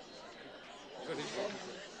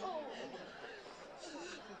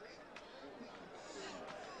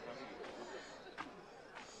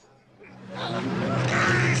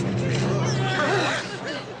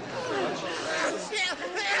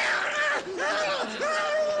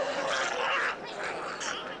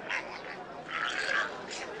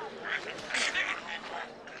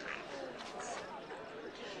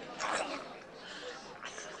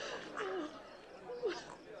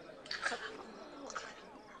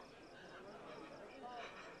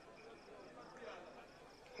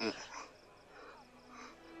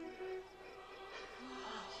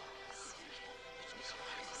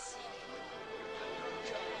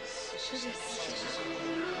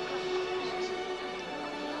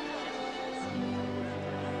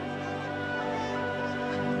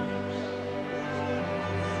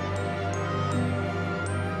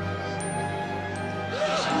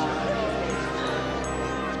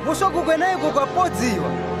Mushoku naye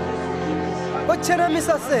kukapodziwa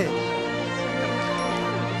ocheramisa se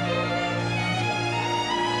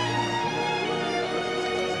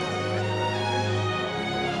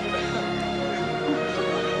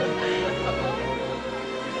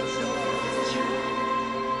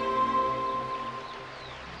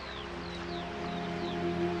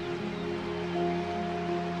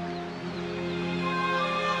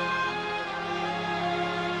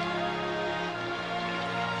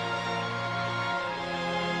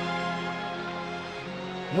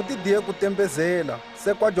mutidiye kutembezela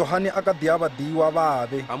sekwa johani akadiya vadiwa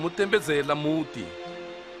vave amutembezela muti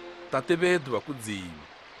tate vedu vakudziwa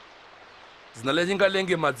zina lexi nga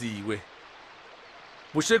lenge madziwe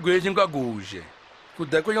vuxegweji nga guje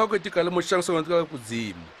kudya nga kwetikale muxangiso nga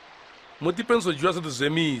kudzimu muti penso jua setu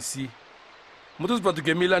zwemisi muti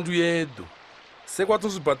zwibatuke milandu yedu sekwa tu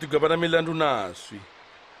zwibatuke vana milandu naswi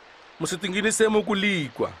musitinginise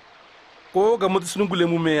mukulikwa koga muti sinungule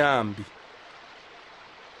mumeyambi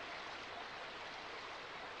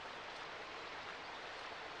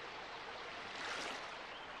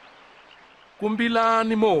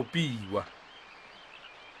kumbilani mopiwa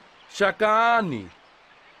shakani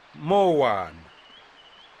mowana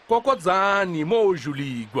kokodzani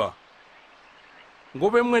mojuligwa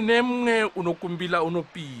ngove mwenemwe unokumbila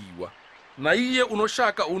unopiwa na iye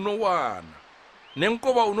unoshaka unowana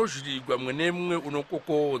nenkova unojuligwa mwenemwe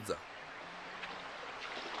unokokodza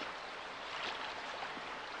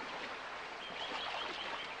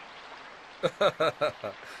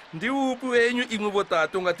ndi upi wenyu imwe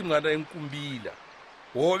votate ungati mwana enkumbila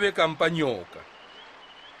wove kampanyoka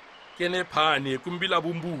kene phani kumbila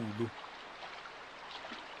vumbulu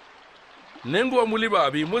nenguva muli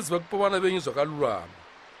vavi moziva kupa vana venyu zvakalulama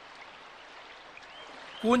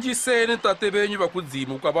kunjiseni tate venyu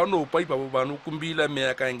vakudzimu kwavanopa ipavo vanokumbila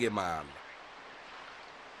meya kaenge mala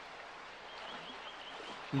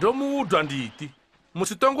ndomudwa nditi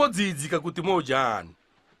musitongodzidzika kuti mojani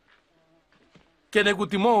kene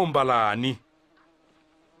kuti mombalani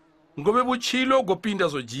ngove vuchilo gopinda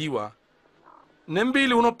zojiwa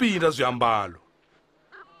nembili unopinda zvyambalo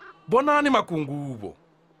bonani makunguvo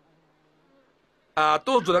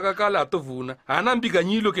atodzora kakale atovuna hana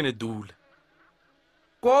mbikanyilo kene dula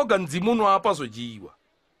koga ndzimuno apa zojiwa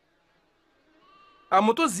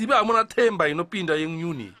amutoziva amuna themba inopinda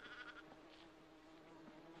yenyuni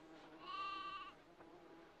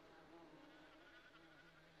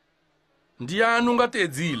ndiyani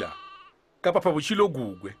ungatedzila kapapa vuchilo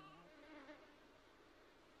gugwe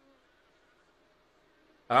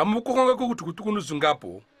amukokonga kokuti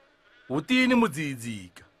kutukunuzungapo utini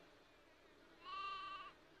mudzidzika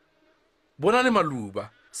bonani maluva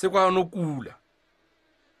sekwanokula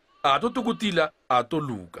atotukutila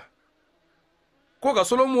atoluka koga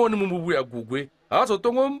solomoni mumuvuya gugwe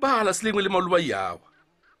azotongombala silimwe le maluva yawa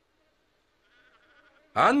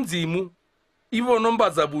handzimu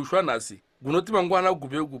ivonombadza vushwa nasi gunoti mangwana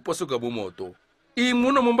gube kuposoka mumoto imwe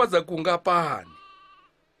unomumbadza kunga pani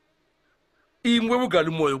imwe vugali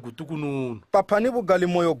moyo kutukununu papani vugali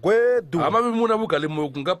moyo gwedu amavimuna vugali moyo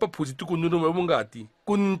kunga paphuzi tukununu mavungati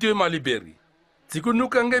kuntiwe maliberi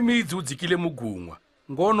dzikunuka nge midzi udzikile mugungwa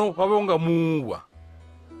ngono vavonga muwa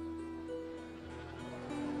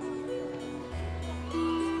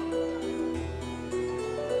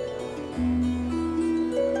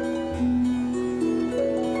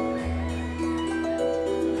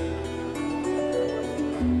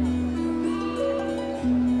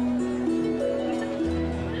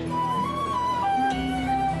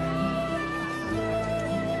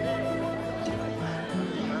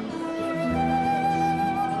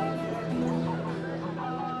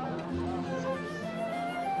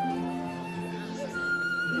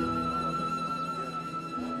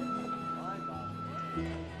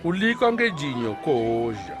kulikwa ngejinyo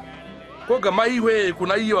koja koga maiwe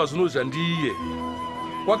kuna iye wazunuzha ndiye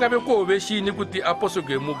kwakave kove shini kuti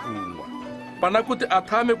aposoge mugungwa pana kuti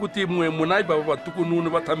athame kuti mwe munai baba vatukununu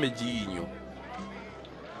vathame jinyo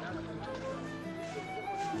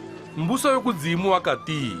mbuso yokudzimu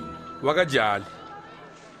wakatini wakajali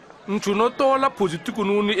nchunotola phuzi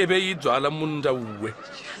tukununu eve yidzwala munda uwe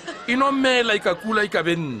inomela ikakula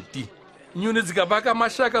ikave nti nyuni zikavaka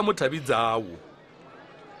mashaka muthavi dzawo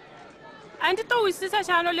anditowisisa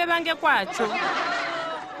xano levange kwacho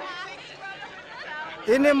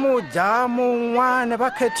ini mujamu n'wana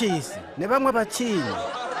vakhethisi ni van'we vachinyi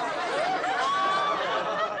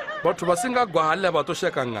batho ba singagwala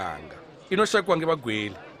batoshaka nganga inoshakwa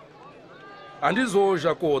ngebagweli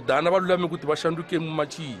andizoja kodana balulame ukuthi bashanduke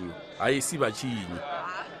mumachinyi ayisi bachinyi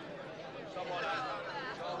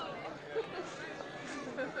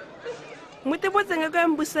mutibotse ngeke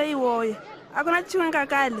mbusa iwoyo akuna chinga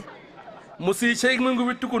kale musiche ingingu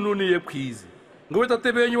bitukununi yekhwizi ngobe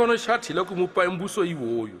tatebenyu banoshathila kumupa imbuso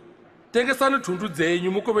iwoyo tengesani thundu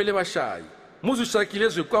dzenyu mukobele bashayi muzishakile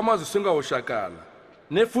zvikwama zvisingawoshakala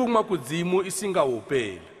nefuma kudzimu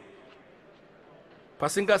isingawopela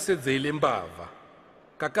pasingasedzele mbava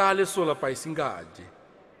kakale sola paisingaje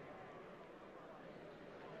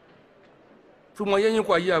fuma yenyu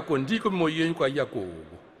kwa yako ndiko mimoyo yenyu kwa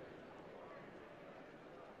yakobo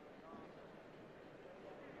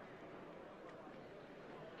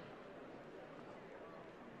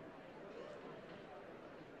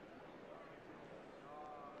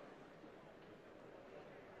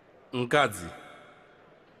nkadzi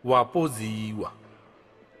wapodziwa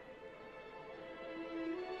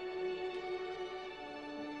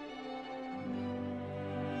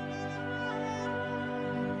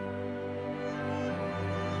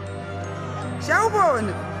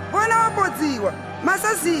Shawubona, bona wapodziwa,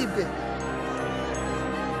 masazipe.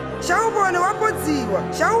 Shawubona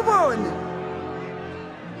wapodziwa, shawubona.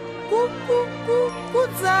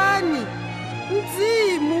 Kudzani,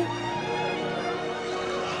 mzimu.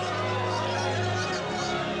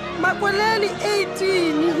 Makweleli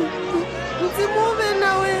 18, mzimu uve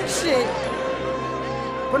naweshe.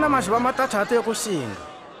 Kuna mazhuva matatatu ekusinga.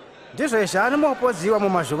 Ndizvo izvani mopodziwa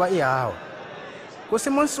mumazhuva ihawo. Kusi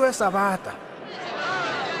musi weSabata.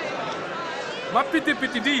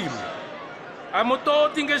 mapitipiti ndimi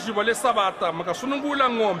amutoti ngezhuva leSabata makasunungula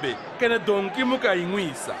ng'ombe kene donki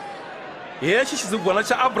mukayin'wisa hechi chizigwana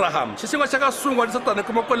cha Abrahamu chisinga chakasungwa ndi Satani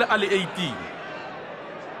kumakole ali 18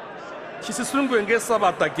 chisisungwe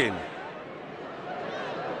ngeSabata kene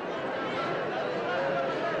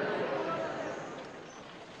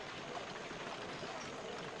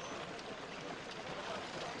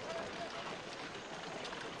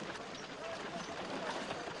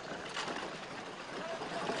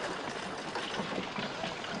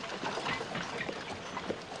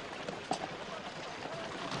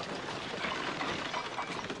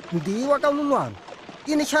Ndiwa kalulwana,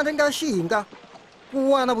 ini chande ngashinga,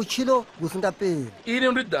 kuwana buchilo busingapeli.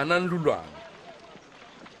 Ini ndidana nlulwana.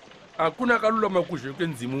 Akuna kalulama kuzhe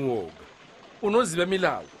kwenzimu woga. Unoziva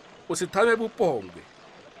milawu, usithame bupongwe.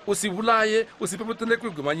 Usibulaye, usipeputele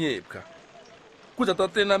kwigumanyepka. Kuza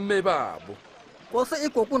tatena mmebabo. Kose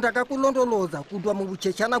ikokunda kakulondoloza kudwa mu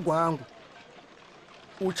buchechana gwangu.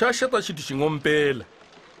 Uchasheta chitu chingompela.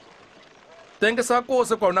 Tengesa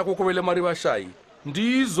kose kwa unakukowele mari bashayi.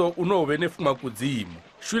 Ndizo unove nefuma kudzimu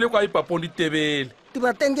shule kwa ipapo nditebele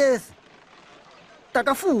tibatengesi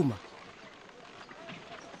takafuma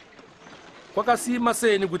kwakasima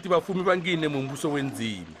seni kuti bafumi bangine mu mbuso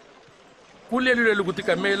wenzimu kulelulele kuti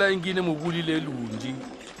kamela ingine mu bulile lunji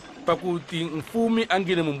pakuti mfumi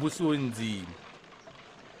angine mu mbuso wenzimu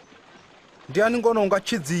ndiani ngono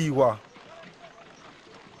ungachidziwa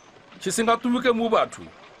chisingatubuke mu bathu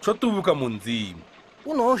chotubuka mu nzimu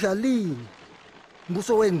unoja lini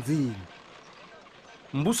mbuso wenzimu.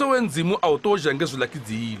 Mbuso wenzimu autoja ngezula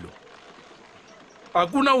kidzilo.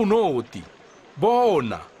 Akuna unoti.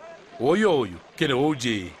 Bona. Oyoyo kene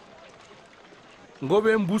oje.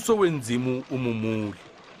 Ngobe mbuso wenzimu umumuli.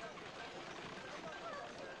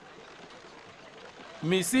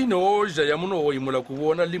 Misi noja ya muno oyimula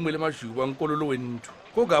kubona limwe lemashuba nkololo wentu.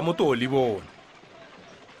 Koga muto olibona.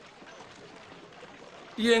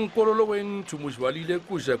 Iye nkololo wentu mujwalile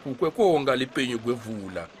kuja kukwe konga lipenyo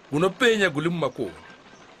gwevula unopenya guli mumakona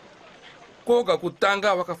koga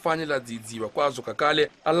kutanga wakafanyela dzidziwa kwazo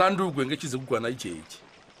kakale alandugwe ngechizigwana ichechi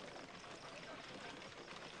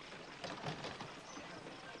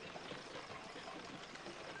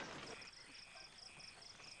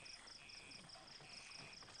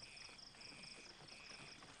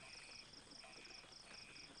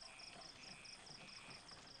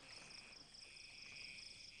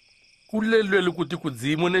kulelwele kuti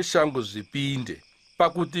kudzimu neshango zvipinde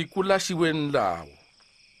pakuti kulashiwe nlawo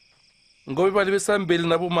ngobe bali besambeli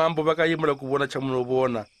nabo mambo bakayemula kubona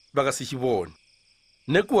chamunobona bakasichibona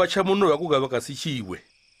nekuwa chamunowa kuga bakasichiwe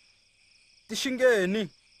tishingeni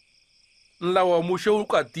nlawo mushe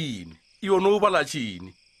ukatini iyo nobala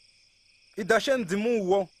chini idashe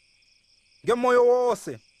ndzimuwo ngemoyo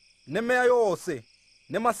wose nemeya yose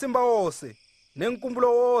nemasimba wose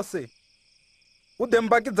nenkumbulo wose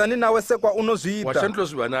udembakidzani nawe sekwa unozviita washandula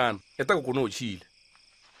zvibanana yataka kuno uchile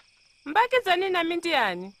mbakidzani nami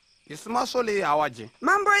ndiani isimasoli hawaje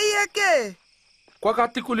mambo iyeke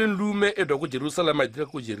kwakati kule nlume edwa ku Jerusalema edira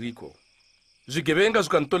ku Jeriko zwigevenga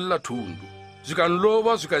zvikantolela thundu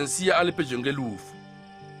zvikanlova zvikansiya ali pejonge lufu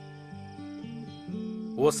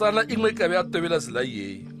hosana imwe ikabe atovela zila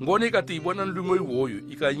yeye ngone ikati ibona nlume iwoyo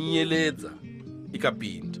ikanyeledza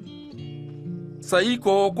ikapinda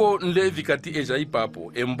saikoko nlevi kati eja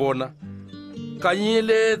ipapo embona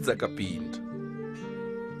kanyeledza kapinda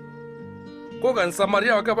koka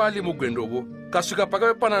nsamariya wakava ali mugwendovo kasvika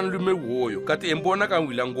pakave pana nlume iwoyo kati embona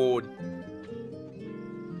kanwila ngoni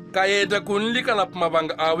kaenda kunlika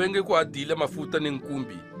mavanga awe ngekuadhile mafuta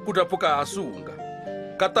nenkumbi kutapuka asunga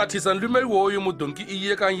katathisa nlume iwoyo mudonki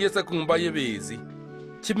iye kanyesa kung'umba yevezi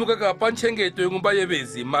chimuka kapa nchengeto yeng'umba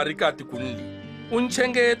yevezi mari kati kunli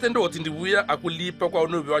unchengete ndoti ndivuya akulipa kwa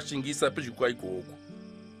unovi washingisa pezhukwa ikoko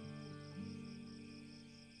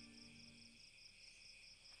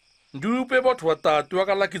ndiupe vathu vatatu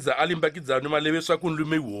vakalakidza alimbakidzano maleveswa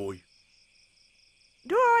kunlume iwoyo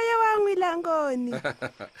ndoye wang'wila ngoni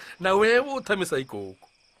na wewe uthamisa ikoko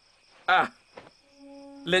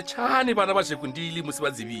lechani vana va xekundili musi va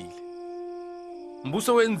dzivile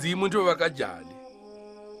mbuso wendzimu ndivo vakajali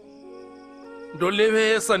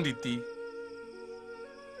ndolevesa nditi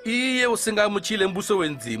iye usingamuchile mbuso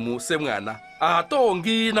wendzimu semwana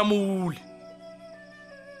atongi na muuli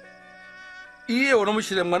iye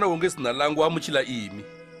unamuchile mwana wonge zina langu amuchila imi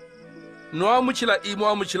noamuchila imi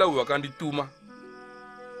amuchila uwe wakandituma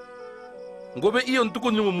ngobe iyo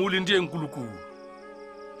ntukuni mumuli ndiye nkulukulu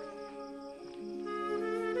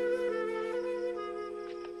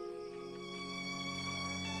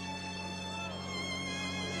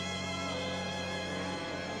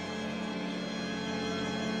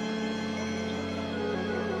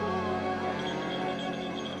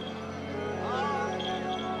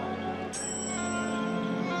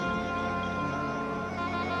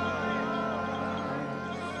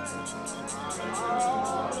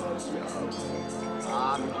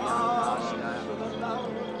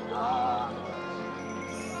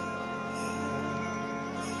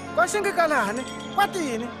Kwashingi Kalane,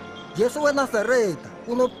 kwatini? Yesu wa Nazareta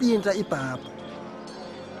unopinda ipapa.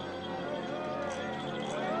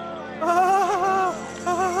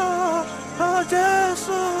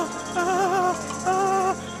 Jesu,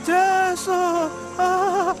 Jesu,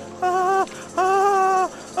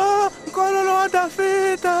 Nkololo wa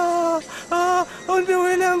Davida,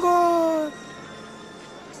 undiwile ngoni.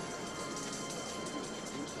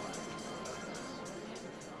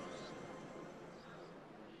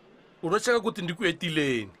 unochaka kuti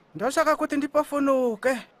ndikuetileni ndochaka kuti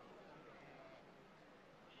ndipofunuke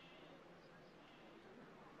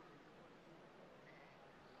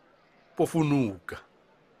pofunuka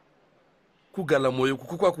kugala moyo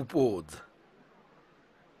kuku kwakupodza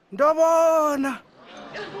ndobona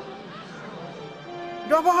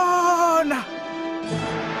ndobona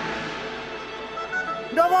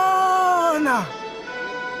ndobona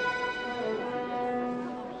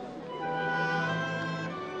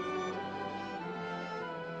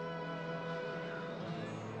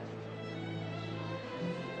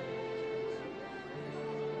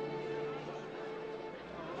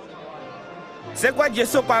sekwa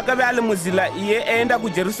Jesu kwakabe ali muzila iye enda ku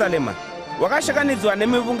Jerusalema wakashakanidzwa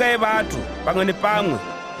nemivunga yevathu pamwe ni pamwe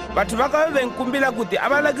vathu vakave venkumbila kuti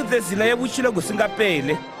avalakidze zila yevuchilo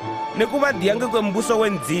kusingapele nekuvadhiyange kwembuso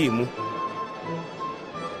wendzimu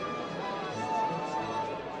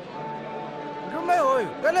nlume hoyo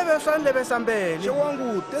keleveswa nlevesa mbele she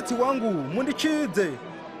wangu tetsi wangu mundichidze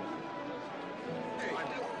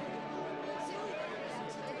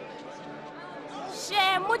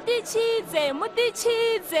she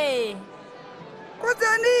mutichidze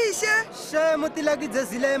kudzanishe she mutilakidze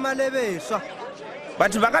zila yemaleveswa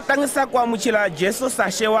vathu vakatangisa kuamuchila Jesu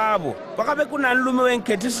sashe wavo kwakave kuna nlume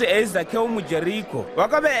wenkhethisi ezakheo mujeriko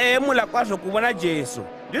wakave eemula kwazvo kuvona Jesu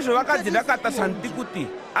ndizvo vakadzila katasa nti kuti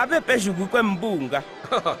ave pezhugwi kwembunga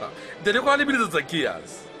ndene kwalibiliza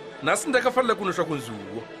Zakiyasi nasi ndakafanira kunoshwa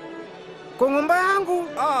kunzuwa kung'umba yangu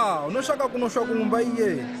unoshaka kunoshwa kung'umba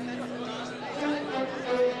iye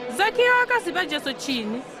Zakiyo akaziva Jesu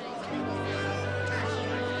chini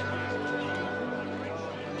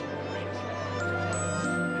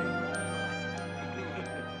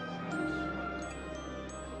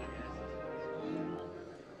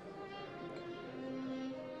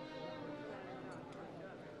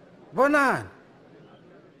vonani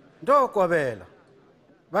ndokovela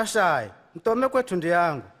vashayi ntome kwethu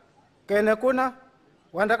ndiyangu kene kuna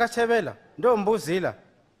wandakachevela ndombuzila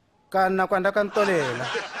kana kwandakantolela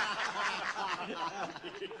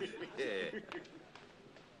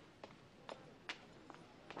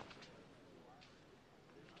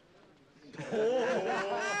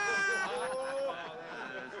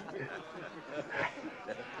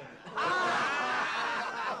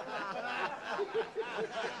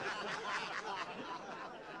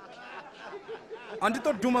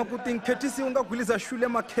anditoduma kuti nkhethisi ungagwiliza shule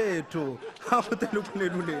makhetho akutele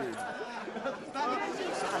kuneluleli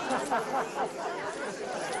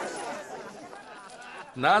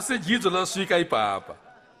nasi jidzo laswika ipapa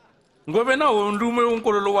ngove na hondume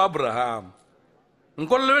unkololo wa abrahamu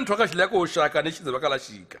nkololo wenthu akaxila yako uxaka ni xidze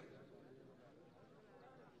vakalaxika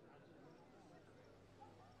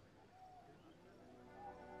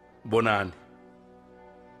bonani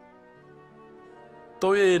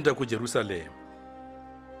toyenda ku jerusalema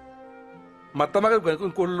matama ka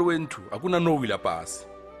nkololo wenthu akuna no wila pasi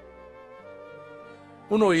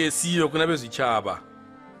unoyesiwe kuna bezwichava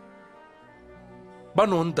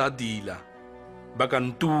banondadila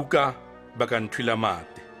bakantuka bakanthwila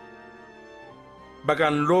mate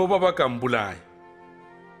bakanloba bakambulaya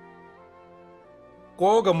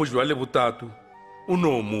koka mujwale butatu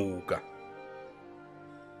unomuka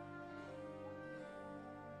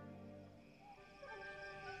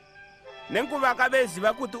nenkuva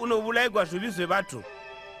kabeziva kuti unovulaigwa zvivizve vathu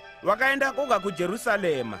vakaenda koga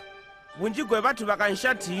kujerusalema vunji gwe vathu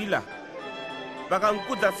vakanshatila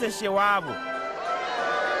vakankudza seshe wavo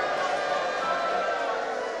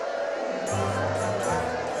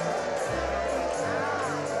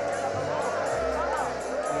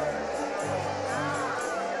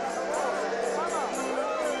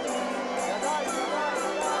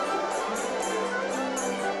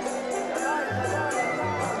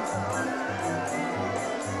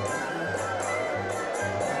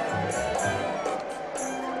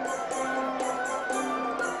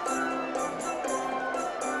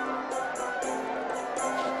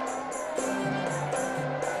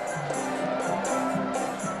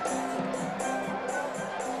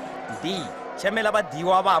xemela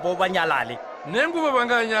vadiwa vavo va nyalale nenguva va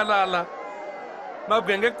nga nyalala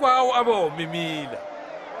mabwenge kwawo a va homimila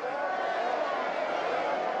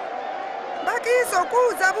bakiso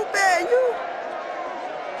kuza vupenyu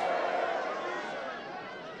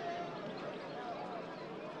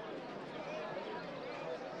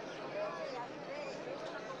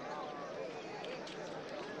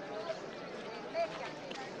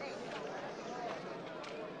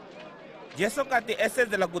jesu kati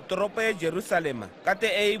esedzela ku toropo ya jerusalema kati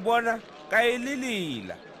eyibona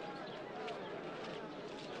kayililila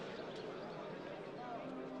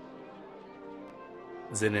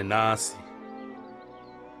zene nasi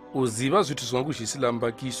uziva zwithu zwanga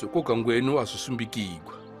kuxisilambakiso koka ngwenu a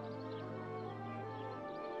swisumbikigwa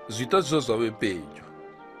zwita zwo zwawe pedyo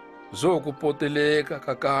zokupoteleka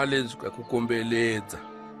kakale zikakukombeledza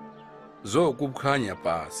zokukhanya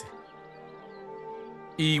pasi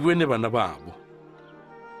iwe ne vana vavo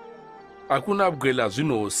akuna bwela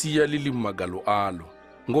zwinosiya lili mumagalo alo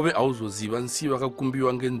ngove awuzoziva nsiva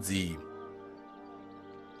kakumbiwa ngendzimu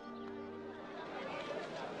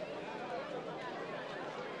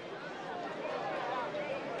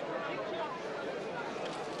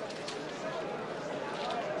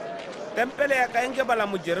tempele yakaengebala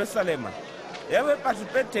mu jerusalema yave pasi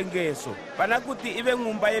pethengeso pana kuti ive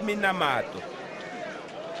ng'umba yeminamato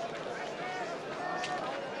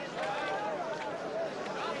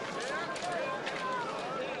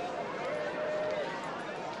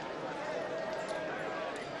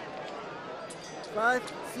Five,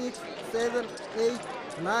 6, 7, 8,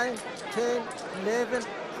 9, 10, 11,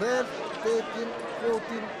 12, 13,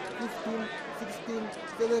 14, 15, 16,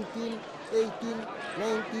 17, 18,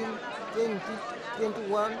 19, 20,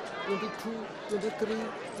 21, 22, 23,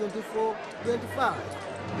 24,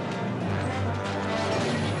 25.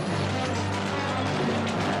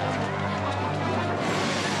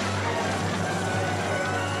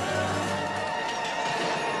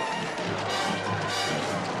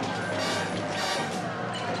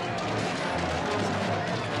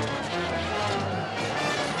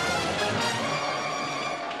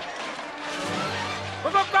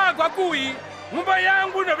 Kui ngumba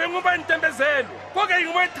yangu nove ngumba ntembezelo koke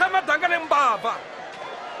ingumba ithama dangale mbava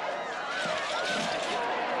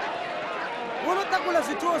unotakula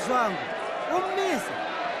zwithuwo zwangu ummise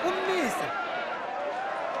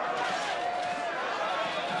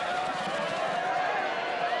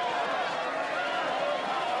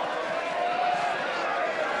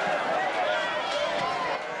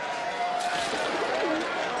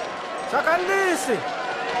sakanlisi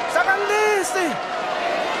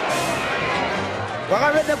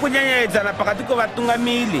wakavete kunyanyadzana pakati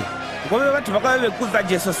kovatungamili ngove vathu vakave vekudza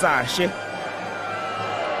jesu sashe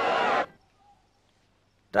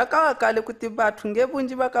takavakale kuti vathu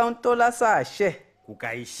ngevunji vakauntola sashe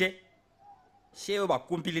kukaishe shewe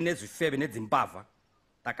vakumbili nezvifeve nedzimbavha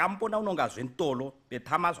takampona unongazve ntolo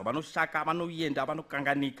bethamazwa vanoshaka vanoyenda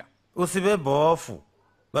vanokanganika usive bofu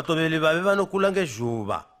vatoveli vave vanokula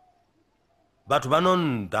ngezhuva vathu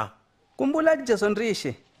vanonda kumbula jesu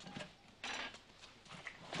ndrishe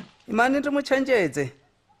imani ndi muchenjedze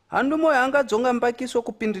handu moyo angadzonga mbakiso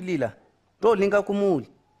kupindilila tolinga kumuli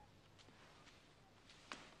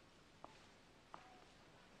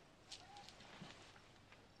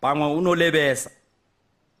pamwe unolevesa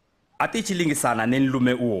atichilingisana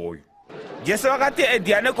nenlume uwoyo jesu vakati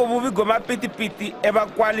ediane ko vuvigo mapitipiti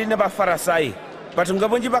evakwali ne vafarisayi vathu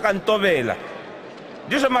ngavonji vakantovela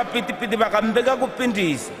ndizvo mapitipiti vakambeka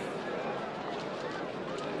kupindisa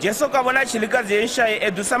jesu kavona chilikazi yenshayi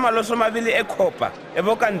edusa maloso mavili ekhopa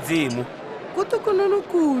evoka ndzimu kuti kunono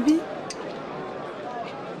kuvi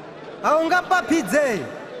aungapapidze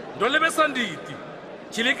ndolevesa nditi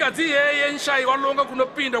chilikazi yeye nshayi walonga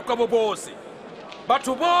kunopinda kwavo vose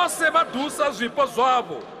vathu vose vadusa zvipo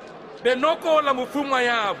zvavo benokola mupfumwa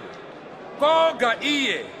yavo koga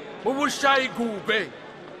iye muvushayi gube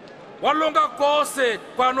walonga kose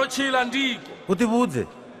kwanochila ndiko utivudze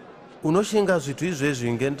unoshinga zvithu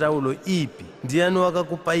izvezvi ngendaulo ipi ndiani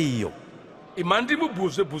wakakupa iyo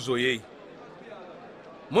imandimubvuzve bvuzo yeyi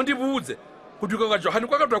mundivudze kuti uka Johani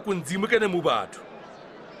kwakatwa kundzimu kene muvathu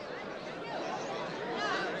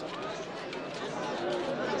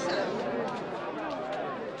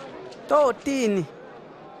totini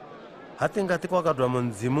hatingati kwakatwa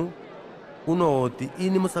mundzimu unoti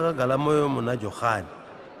ini musakagala moyo muna Johani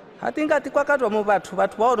hatingati kwakatwa muvathu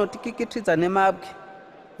vathu vaonotikikitidza nemabwe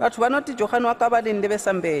vathu vanoti Johani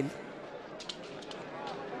wakavalindevesa mbeli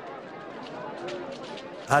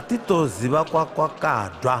hatitoziva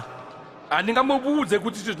kwakwakadwa handingamubudze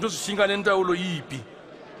kuti izvo ndozvishinga nendaulo ipi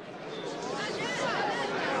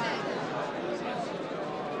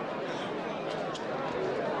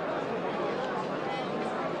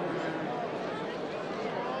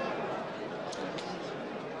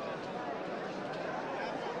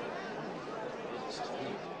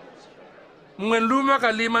mumwe nlume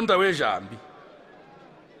akalima ndau yezhambi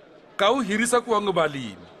kauhirisa kuvangu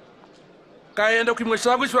valimi kaenda kuimwe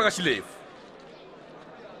shango chivaka chirefu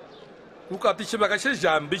kukati chivaka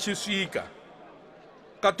chezhambi chisvika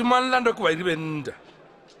katuma nlanda kuvairi venda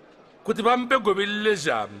kuti vampe goveli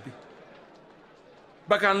lezhambi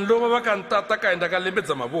vakanlova vakantata kaenda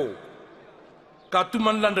kalembedza mavoko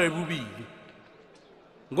katuma nlanda yevuviri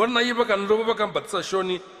ngona iye vakanlova vakambatisa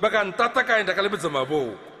shoni vakantata kaenda kalembedza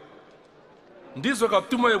mavoko ndizvo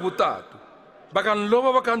katuma yevutatu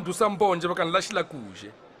vakanlova vakandusa mbonje vakanlashila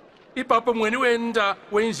kuzhe ipapo mweni wenda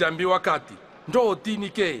wenjambi wakati ndotini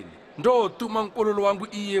kene ndotuma nkololo wangu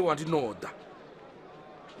iye wandinoda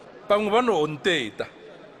pamwe vanohonteta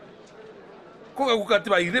koka kukati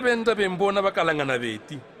vairi venda vembona vakalangana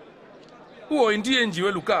veti uhoyi ndiye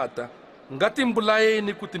njiwe lukata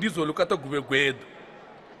ngatimbulayeni kuti ndizolukata guve gwedu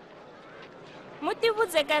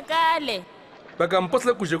mutivudze kakale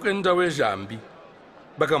vakamposela kuzhe kwendau yezhambi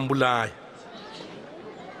vakambulaya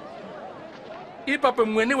ipapo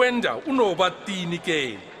mweni wenda unovatini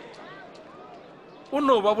kene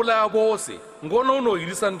unovavulaya vose ngona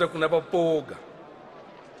unohirisa nda kuna vapoga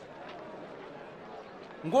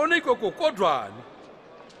ngona ikoko kodwani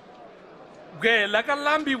gwe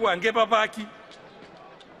lakalambiwa ngevavaki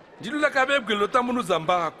ndilo lakavebwe lotambunuza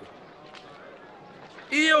mbako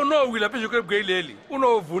iye unowila pezho kwebwe ileli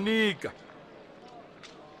unovunika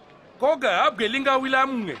koga habwe lingawila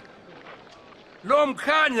mwe lo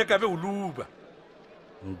mkhanya kave uluva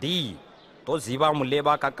ndi toziva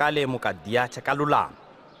muleva kakale mukadiya chakalulama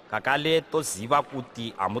kakale toziva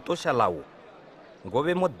kuti amutoshalawo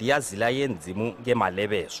ngove modiya zila yendzimu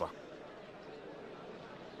ngemaleveswa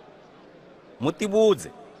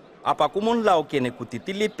mutivudze apa kumunlawo kene kuti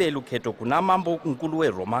tilipe lukheto kuna mambo nkulu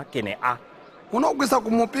weroma kene a unogwisa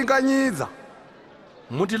kumupinganyidza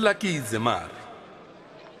mutilakidze mari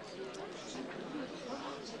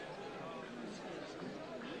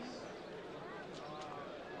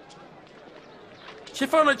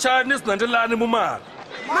chifano chani sinandelani mumari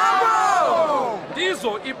mambo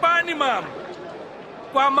ndizo ipani mambo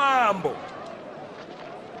kwa mambo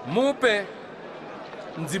mupe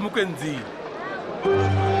ndzimu kwendzimu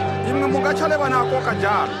imwe mungachaleva nako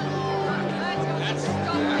kanjani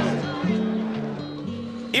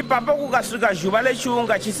ipapo kukasvika zhuva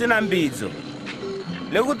lechiunga chisina mbidzo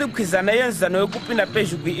lekuti kwizana yenzano yekupinda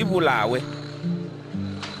pezhugwi ivulawe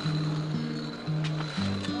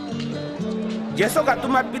jesu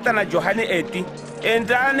katuma pita na johani eti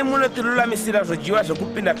endani munotilulamisira zvodyiwa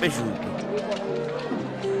zvekupinda pezhugwi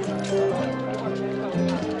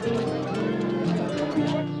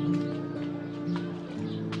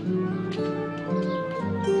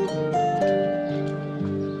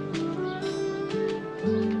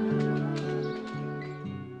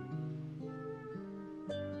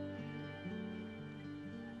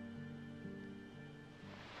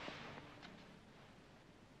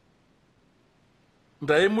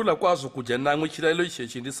ndayemula kwazo kudya namwe chilalo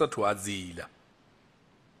ichechi ndisathu adzila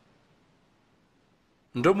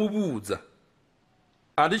ndomubudza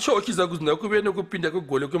andichochiza kuti ndakuve nekupinda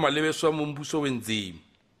kwegole kwemaleveswa mumbuso wenzimu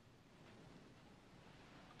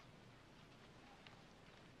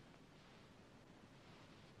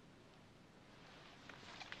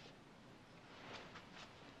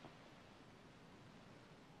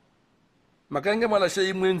makange malasha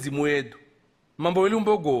imwe nzimu wedu mambo weli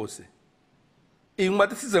umbogose imwe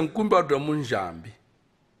matisize nkumbi wadwa munjambi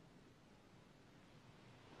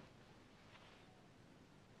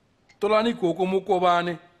tolani koko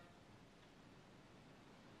mukobane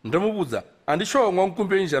ndomubudza andishongwa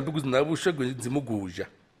nkumbi wenjambi kuti ndabushegwe nzimu guja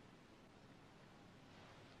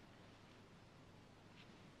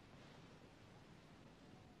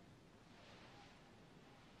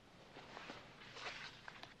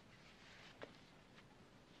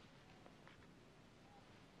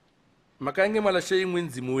makange malashe imwe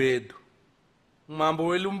nzimu wedu mambo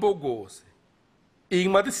weli umbogose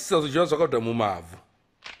imwe matisisa zojwa zvakadwa mumavu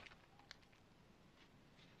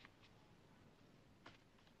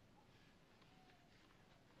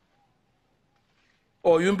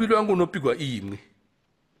oyu mbilu yangu unopigwa imwe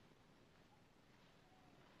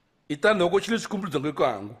itanhoko chile chikumbulidzo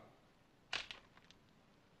ngekwangu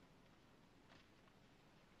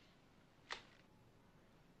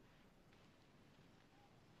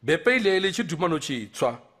bepe ilele chidhumano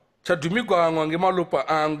chitsva chadhumigwamwa ngemalopa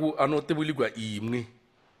angu anotebuligwa imwe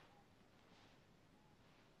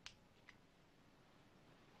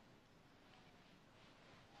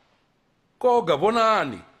koga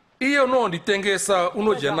vonani iye unonditengesa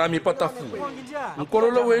unodya nami patafula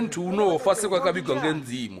nkololo wentu unofa sekwakabigwa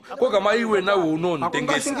ngenzimu koga maiwe nawe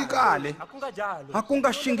unonditengesa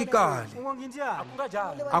akungashingikali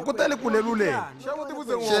akutali kuleluleni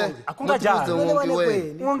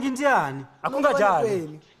uongi ndiani akungajalo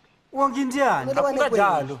uongi ndiani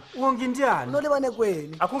akungajalo uongi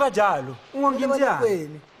ndiani akungajalo uongi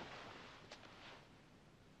ndiani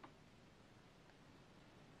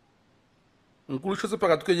nkulu chose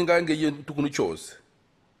pakati kenyinga ngeye ntukunu chose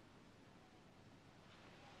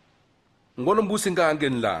ngono mbusi ngange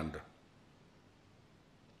nlanda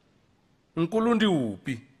nkulu ndi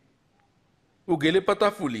upi ugele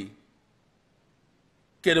patafuli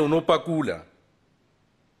kene unopakula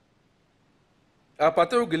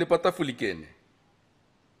apate ugele patafuli kene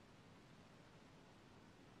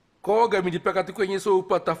koga mindi pakati kwenye so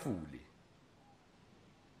patafuli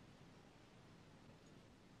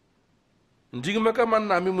ndingimaka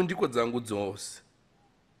nami mundiko dzangu dzose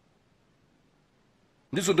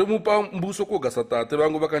ndizo ndomupa mbuso kogasa tate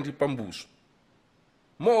vangu vakandipa mbuso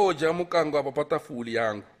moja mukango apa patafuli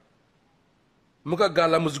yangu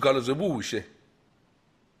mukagala muzvigalo zvebushe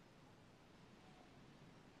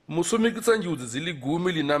musumikitsa njudzi dzili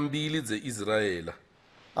 12 dzeIsraela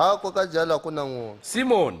ako kajala kuna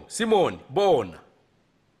ng'ono simoni bona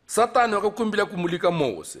satani wakakumbila kumulika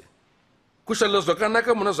mose kushalela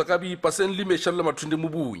zvakanaka muna zvakavipa senlimi eshalela mathundi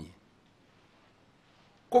mubunyi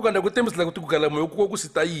koga ndakutembesela kuti kugala moyo kuko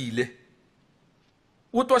kusitayile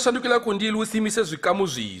uti washandukila kundili usimise zvikamu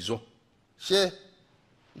zvizvo she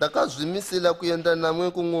ndakazvimisila kuenda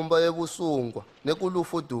namwe kung'umba yevusungwa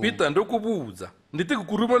nekulufu dumu pita ndokubudza nditi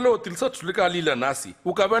kukuruma loti lisatulika lila nasi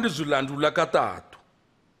ukava ndizvilandula katatu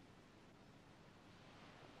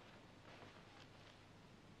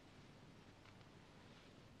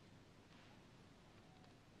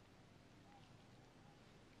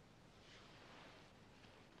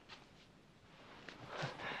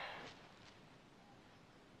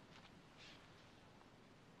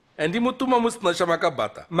andimutuma musina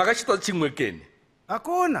chamakabhata makachita chimwe kene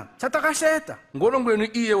akuna chatakasheta ngono ngwenu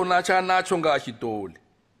iye unacho anacho ngaachitole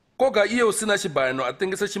koga iye usina chibayano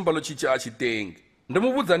atengese chimbalo chichi achitenge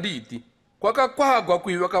ndimubudza nditi kwakakwagwa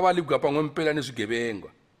kuiva kavaligwa pamwe mpela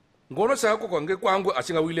nezvigevengwa ngono chakakokwa ngekwangu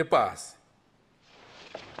achingawile pasi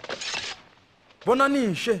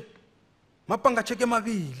vonanishe mapanga cheke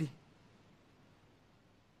mavili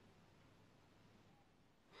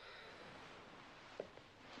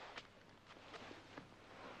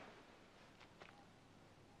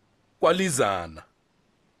kwalizana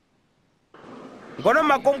ngono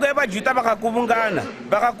makongo evajuta vakakuvungana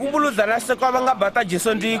vakakumbuludzana sekwa vangabhata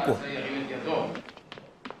jesu ndiko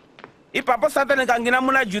ipapo satani kangina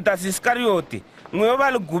muna judasi iskarioti mwevo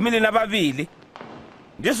vali 12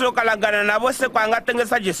 ndizvo kalangana navo sekwa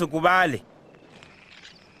angatengesa jesu kuvale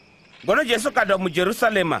ngono jesu kadwa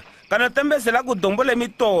mujerusalema kanotembezela kudombo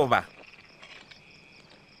lemitova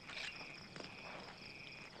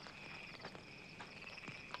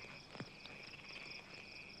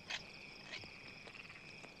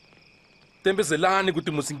tembezelani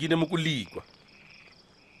kuti musingine mukulikwa.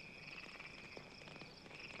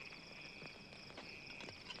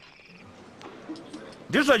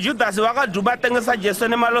 Ndizvo Judasi wakadhuba tengesa Jesu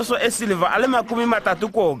nemaloso esilva ale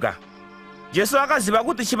 30 koga. Jesu akaziva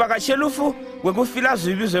kuti chipaka chelufu wekufila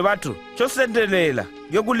zvivi zvevathu chosendelela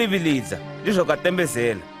yokulivilidza ndizvo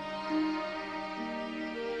katembezela.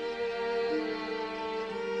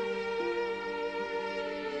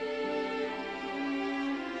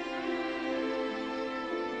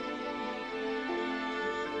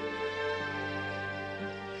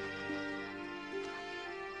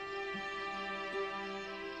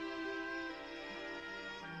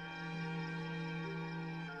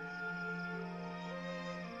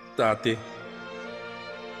 Tate,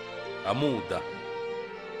 amuda,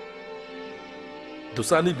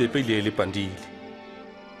 dosani bepelele pandili.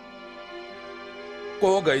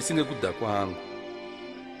 Koga isinge kuda kwangu,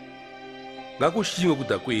 ngakushinga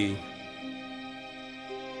kuda kwenyu.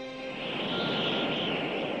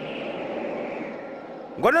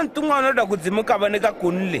 Ngono ntunga unoda kudzimuka vaneka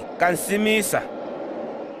kunle kansimisa.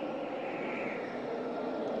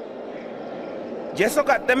 Jesu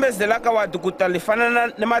katembezela ka watu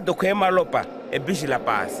kutalifana nemadoko emalopa ebishi la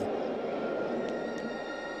pasi.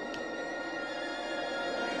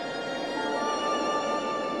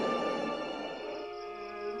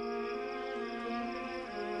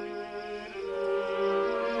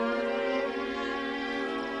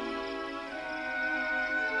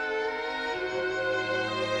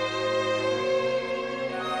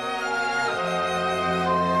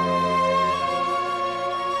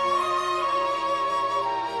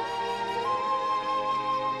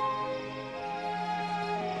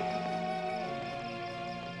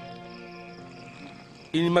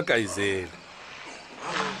 Ini makaizela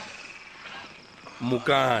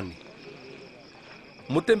mukani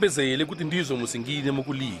mutembezele kuti ndizvo musingine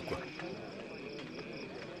mukulikwa.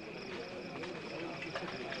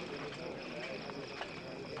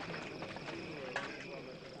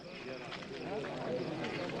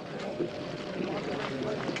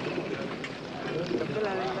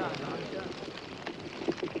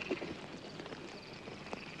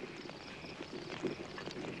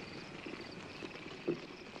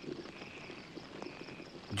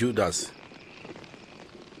 Judas,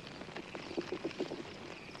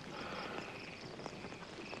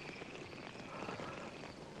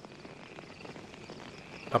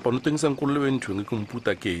 apa nutengisa nkulu wenthungi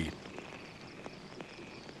kumputa ke.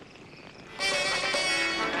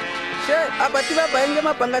 She abati ba baenge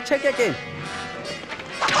mabanga cheke ke.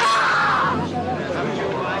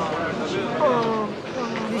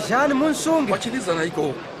 Njani munsungi? Wachilizana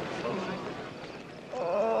iko.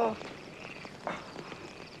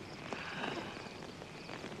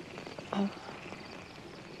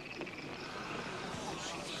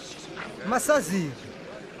 Masazi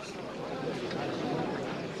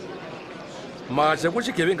Masha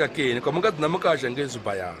kuchigevenga kene kwamungadzi namukasha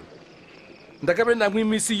ngezuba yanu. Ndakabe namwe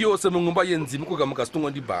imisi yose mungumba yenzimu kugamuka situngo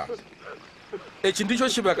ndibata. Echi ndicho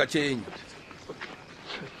chibaka chenyu.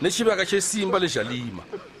 Nechibaka chesimba lezhalima.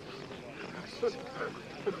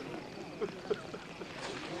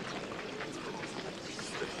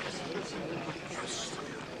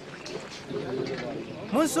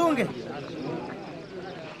 Munsunge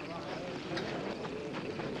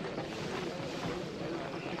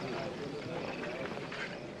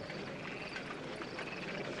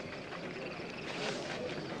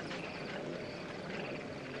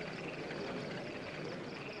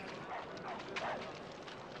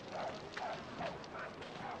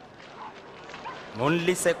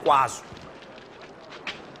Ngonlise kwazo.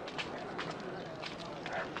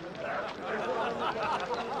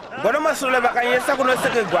 Ngono masule bakanyesa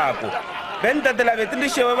kunoseke gwako. Bentatela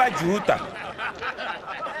betindishewe bajuta.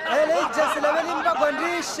 ele ijasile belimba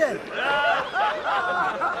gondishe.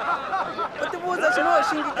 Utibuza chino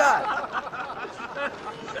shingikala.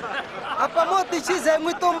 Apa moti chiza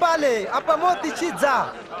mwitumbale, apa moti chiza.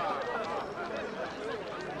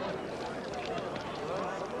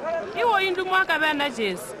 Iwo indu mwaka bana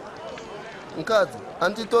Jesu. Nkadzi,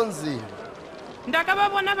 antitonzile.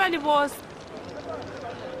 Ndakababona bali bose.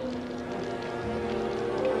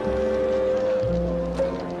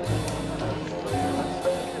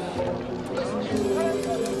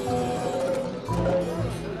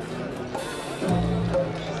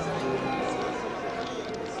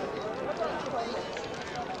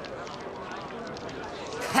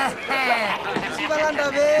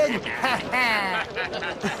 Chikalanga benyu.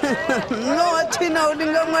 No athina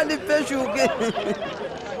ulinga mali peshuke.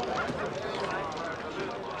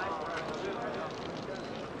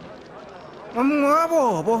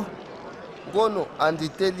 Mngwabobo. Ngono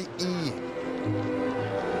anditeli iye.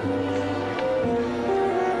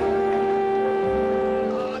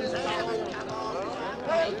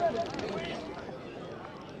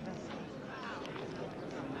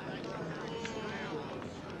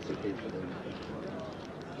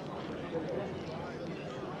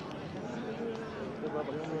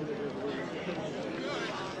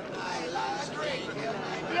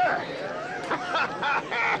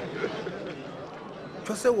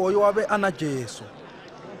 Jose woyo wabe ana Jesu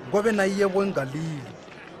ngobe na yebo eGalili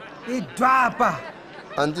idwapa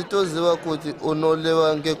anditoziva kuti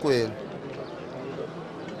unoleva ngekweni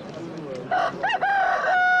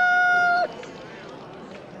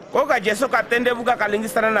koka Jesu katendevuka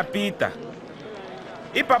kalingisana na Pita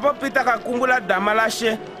ipapo Pita kakungula dama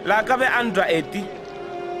lashe lakave andra eti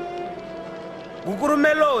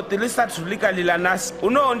gukurumeloti lisatulika lilanasi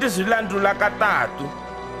unondi zwilandrula katatu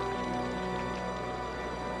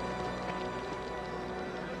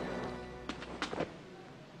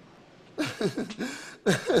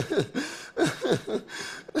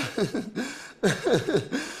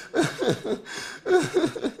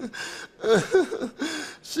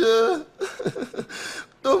she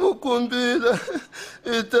tomukumbila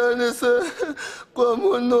itanise kwa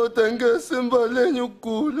munota ngesimba lenyu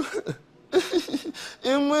kulu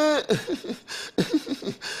imwe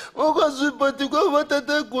ukazvipati kwa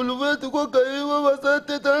vatatekulu vetu kwakaiva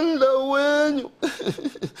vasateta nla wenyu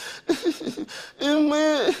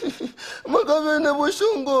imwe makave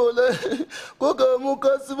nevushongola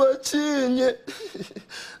kwakamukasi vachinye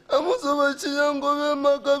amuzovachinya ngove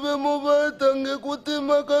makave muvata ngekuti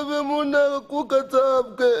makave muna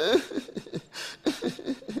kukatsapwe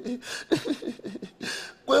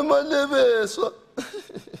kwemaleveswa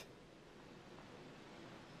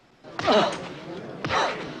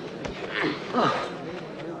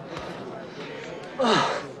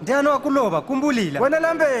ndiani wakuloba kumbulila wena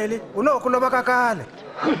lambeli unokuloba kakale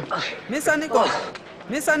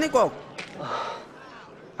misani koko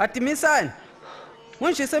ati misani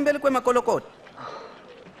munjisembeli kwemakolokoti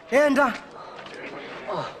enda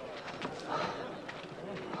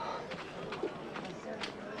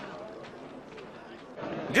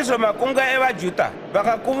ndizvo makunga evajuta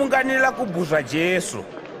vakakuvunganira kubvuzva Jesu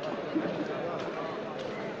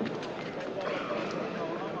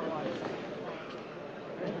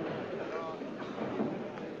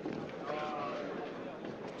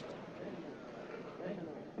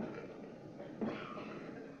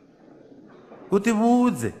kuti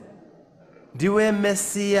budze ndiwe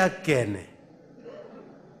Mesiya kene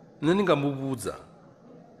neni ngamubudza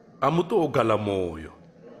amutogala moyo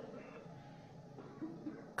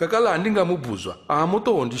kakala handingamubvuzva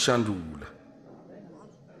amutondishandula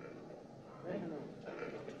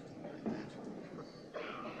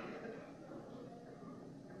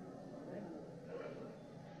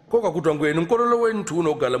koka kutwa ngweni nkololo wentu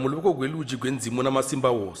unogala muluveko gweluji gwenzimu namasimba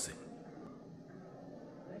wose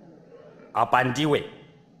apa ndiwe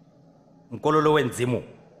nkololo wenzimu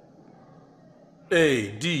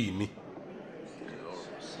ndimi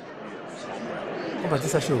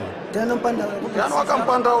kubatisa Shona jana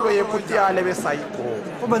wakampandaulo yekuti aleve saiko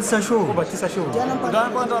kubatisa Shona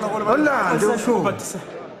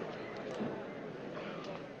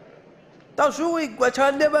tazviwigwa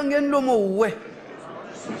chadeva ngenlomo uwe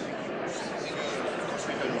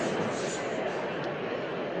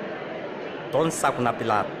tonsa kuna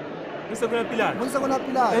Pilato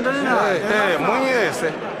endani naye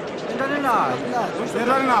munyese endani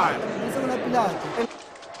naye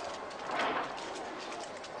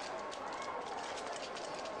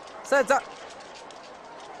sedza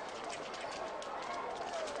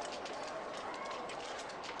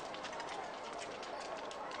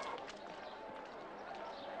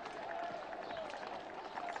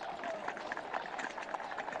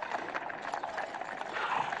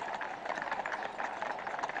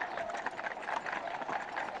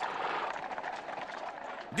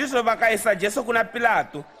ndizvo vakaisa Jesu kuna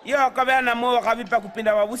Pilato iye wakave ana moyo wakavipa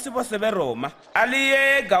kupinda vavusi vose veRoma ali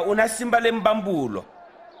yega una simba lembambulo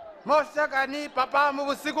moshakani papa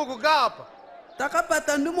muvusiku kugapa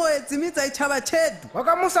takapata ndimo yedzimidza ichava chedu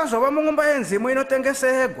wakamusa zvova mung'umba yenzimu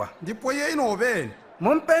inotengesegwa ndipo ye inoveni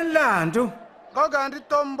mumpe nlandu koka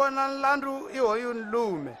nditombona nlandu ihoyu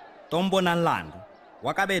nlume tombona nlandu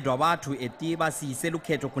wakavedwa vathu eti vasiyise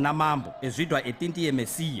lukhetho kuna mambo ezvidwa eti ndiye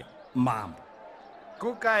Mesiya mambo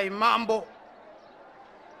kukai mambo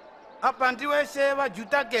apa ndiweshe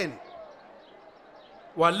vajuta kene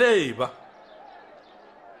waleva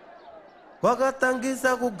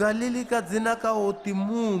wakatangisa kuGalili kadzina kaoti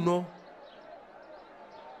muno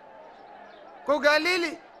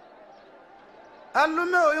kuGalili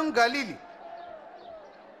alume oyu ngalili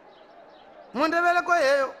mundevele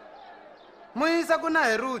kweyeyo muyisa kuna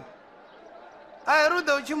Herudi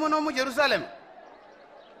aherudi uchimuno muJerusalema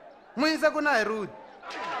muyisa kuna Herudi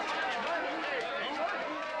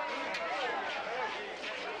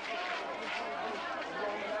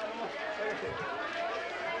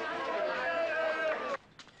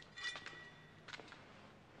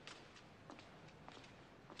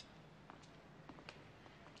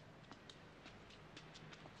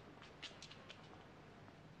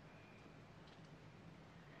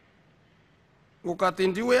ukati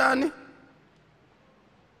ndiwe yani?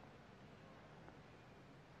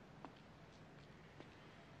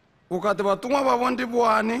 Ukati vatumwa vavo ndi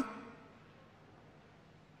bwani?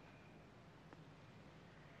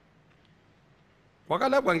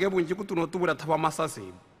 Wakalabwa ngebunji kuti unotubula thapa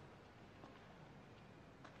masasimu.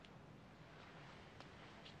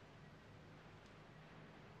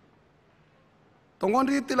 Tongo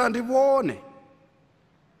nditila ndivone.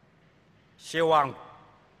 She wangu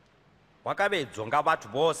wakavedzonga vathu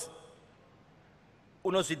vose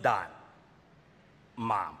unozvidhana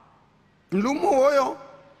mambo. Mlumu hoyo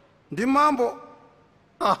ndi mambo.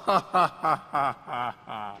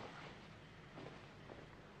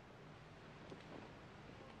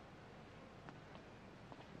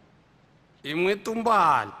 Imwe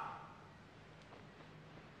tumbali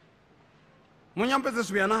munyambeze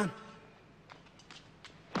swiyanani.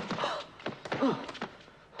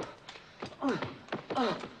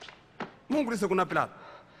 Mungulise kuna Pilato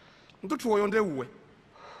mtutu woyo ndeuwe.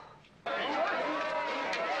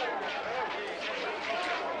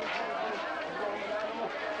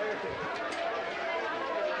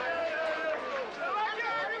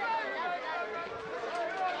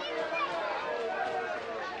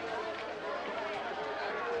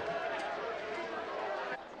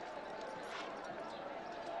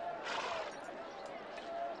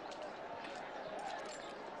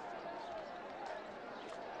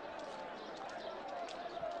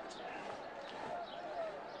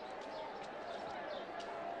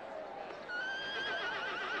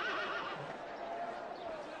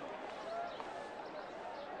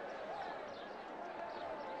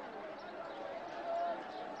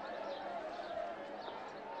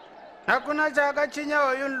 Hakuna chakachinya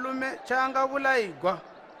hoyo nlume changavulaigwa.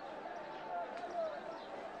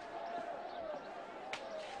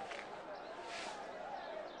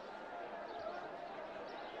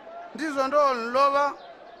 Ndizo ndo nlova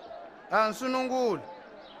ansununguli.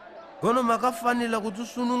 Gono makafanila kuti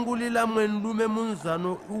usunungulila mwe nlume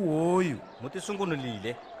munzano uwoyu.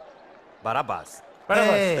 Mutisungunulile Barabas.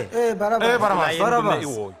 Barabas.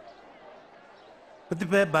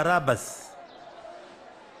 Kutipe Barabas.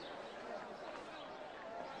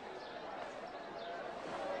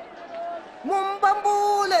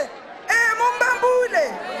 Mumbambule! Mumbambule!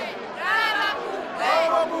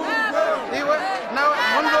 Iwe, na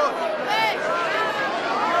mundo.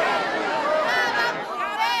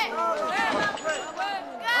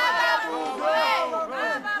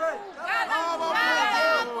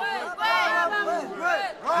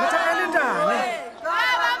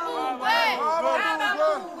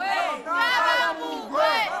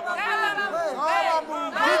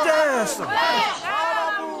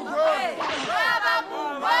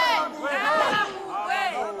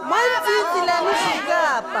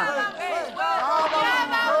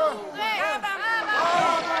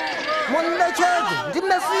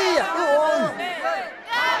 Ndimesiya iwona.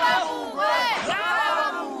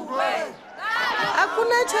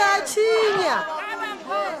 Hakuna chachinya.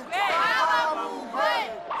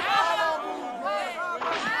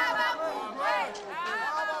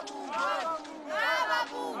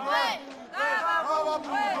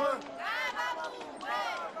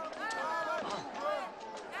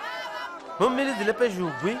 Mummili zile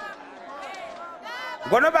pejugwi.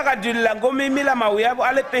 Ngono bakadulila ngomimila mawu yabo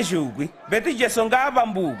ale pejugwi beti Jesu ngava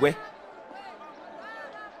mbugwe.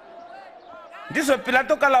 Ndiso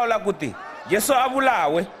Pilato kalaola kuti Jesu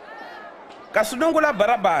abulawe kasunungula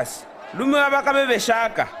Barabasi lumu abakabe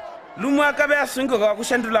beshaka lumu akabe asunguka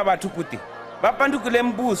kushandula bathu kuti bapandukile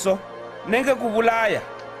mbuso nenge kubulaya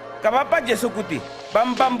kabapa Jesu kuti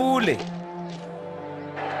bambambule.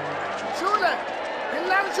 Shule!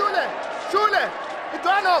 Inlam shule! Shule!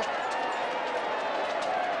 Itwano!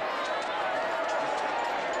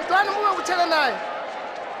 Itwano muwe kuchela naye.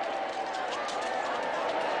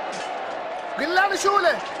 Gililani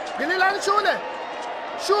shule! Gililani shule!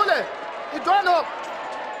 Shule! Itwano!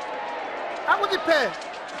 Akudipe!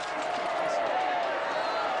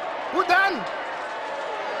 Budan!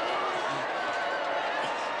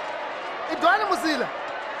 Itwano muzila!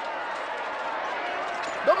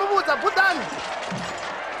 Domubuza Budan!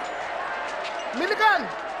 Milikan!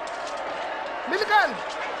 Milikan!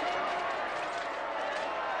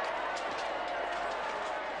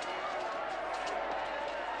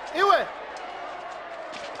 Iwe!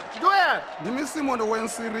 Doya! Nimisimondo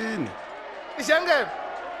wensirini. Ishenge!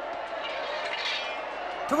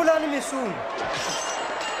 Tubulani misungu.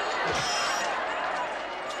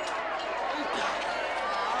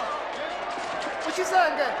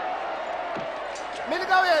 Uchisenge!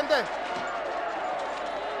 Milika uyende!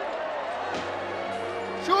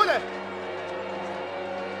 Shule!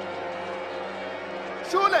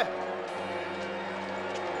 Shule.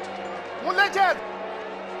 Mulechet.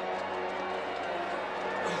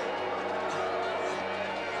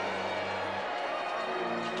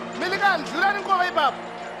 Milikan, julanin ko kay Pap.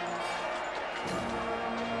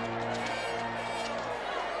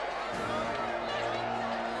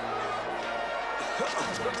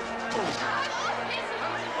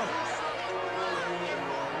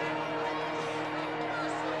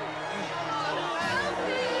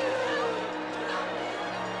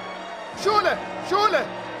 Shule, shule.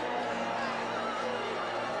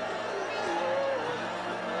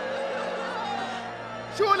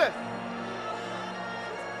 Shule.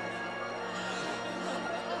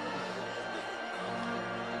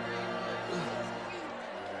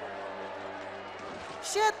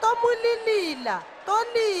 She to mulilila, to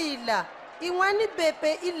lila. Inwani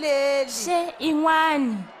bepe ileli. She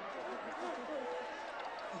inwani.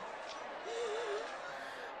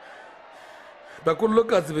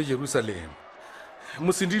 Bakulokadzi vejerusalema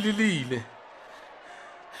musindililile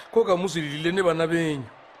koka musililile ne bana benyu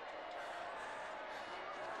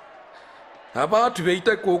abathu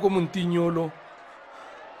beita koko muntinyolo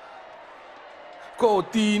ko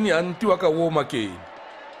tini antiwa ka woma keni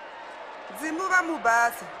Zimu va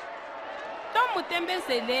mubasa. To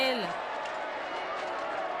mutembezelela.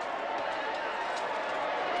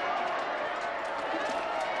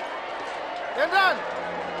 Yendan.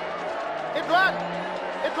 Edwan,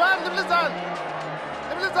 Liblizan.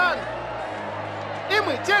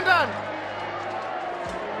 Imwi, Chendan.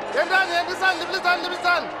 Yendan, Liblizan.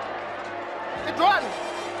 Edwan,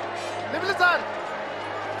 Liblizan.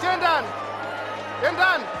 Chendan.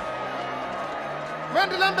 Yendan.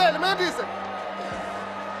 Mendise.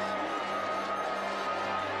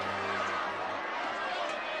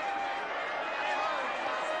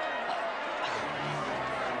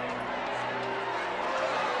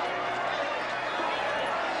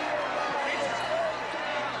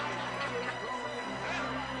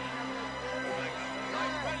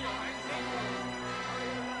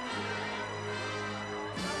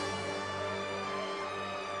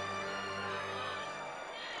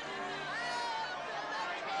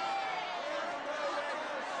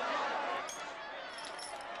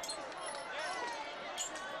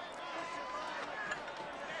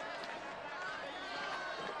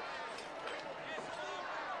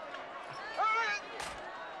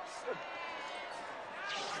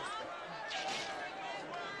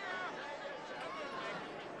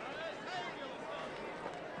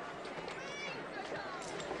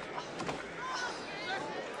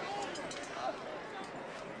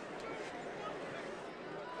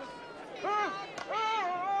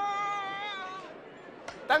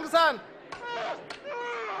 Tangsan.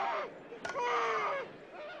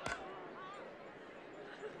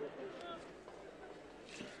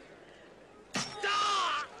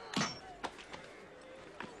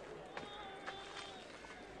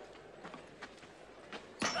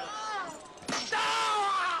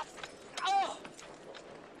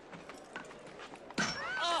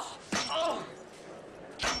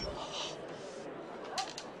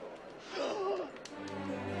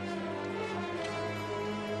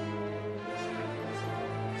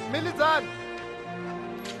 Milizan.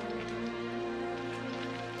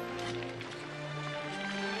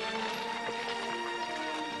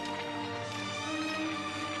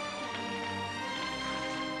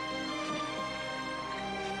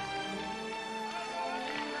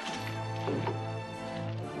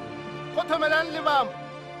 Kotomelan livam.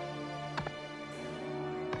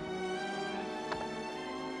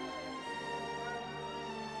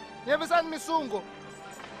 Nyevisan misungo.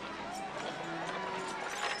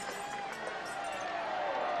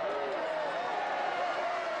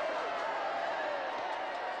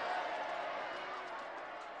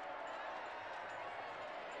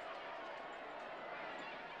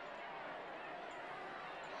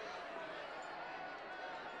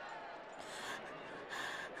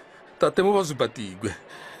 tatemo vazibatigwe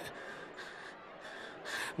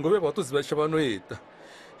ngove vatoziva vanoita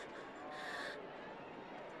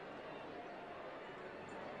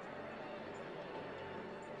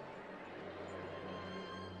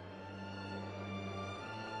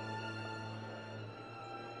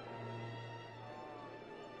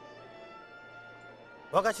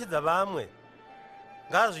wakachidza vamwe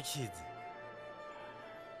ngazvichidze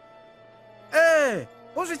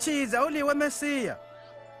uzvichidza uliwe mesiya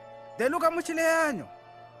deluka muchileyanyo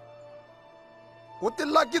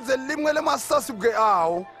utilakidze limwe lemasasigwe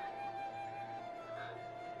awo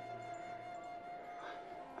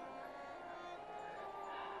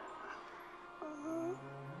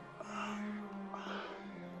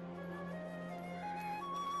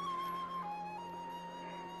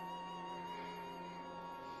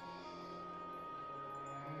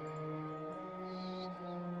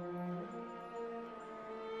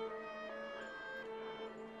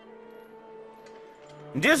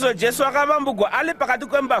ndizo Jesu akavambugwa ali pakati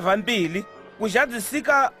kwembava mbili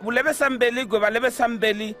kuzhadzisika vulevesa mbeli gwe valevesa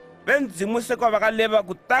mbeli vendzimu sekwa vakaleva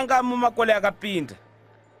kutanga mumakole akapinda.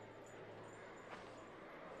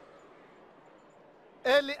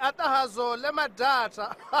 eli atahazo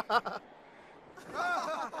lemadata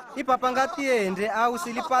ipapa ngatiende au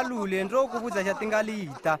silipalule ndo kubuza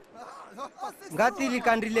chatingalita ngati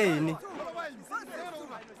likandileni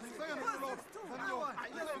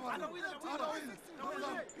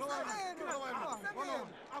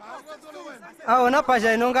aona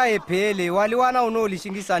pasha inonga ephele waliwana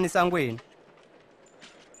unolishingisani sangweni.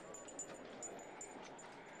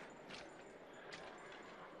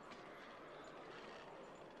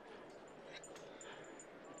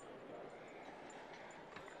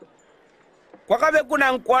 Kwakave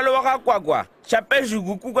kuna nkwalo wakakwagwa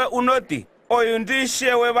chapezhuku kukwe unoti oyu ndi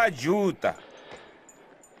shewe vajuta.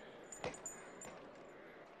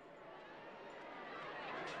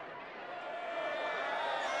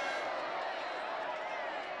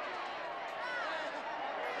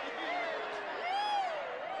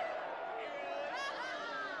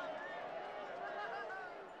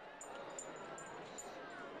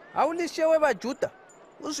 Aulishewe vajuta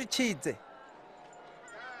uswichidze.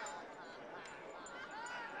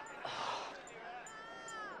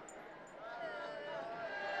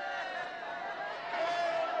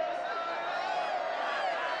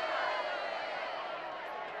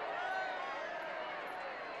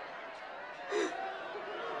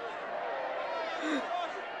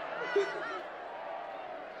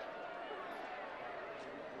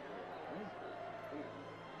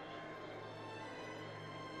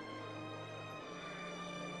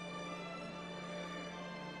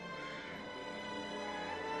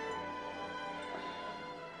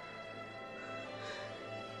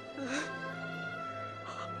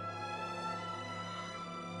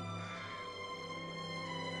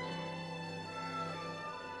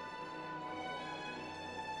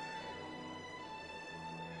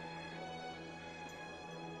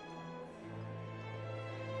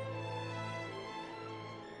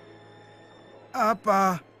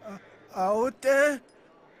 Apa aute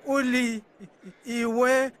uli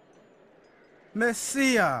iwe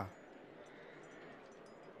Mesia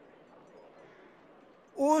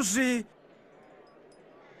uzi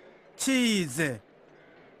chize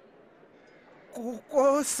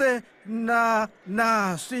kukose na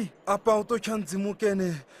nasi apa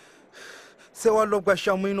utochandzimukene sewalogwa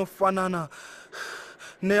shamu inofanana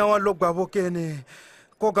neyawalogwa vokene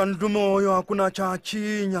koga ndume oyo hakuna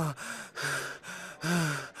chachinya.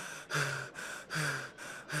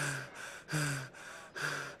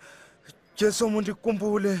 Jesu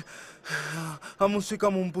mundikumbule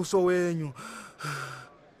amuswika mumbuso wenyu.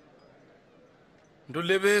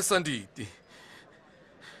 Ndolevesa nditi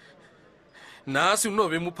nasi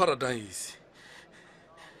unove muparadise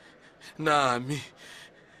nami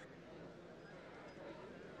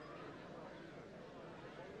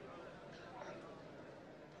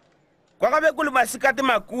kwakave kuli masikati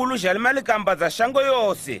makulu zhali malikambadza shango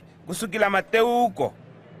yose kusukila mateuko.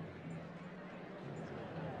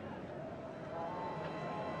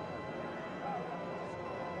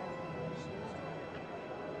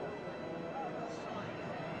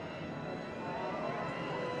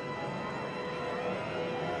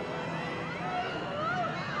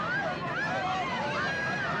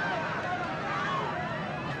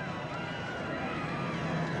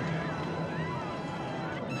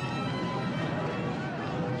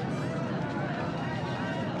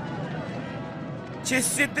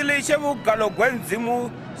 Chisitili che vugalo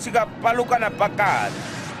gwendzimu chikapaluka na pakati.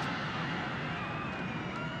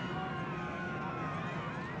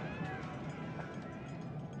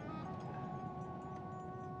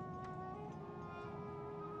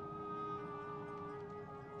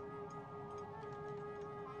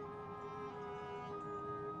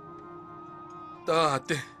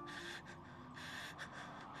 Tate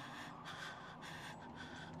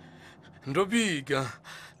ndobiga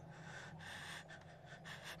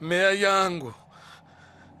meya yangu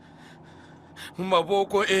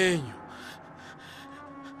mumavoko enyu.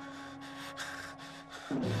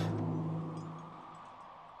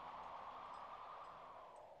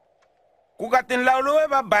 Kukati nlawulo we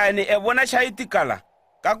vabhayani evona chayitikala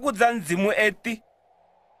kakudza ndzimu eti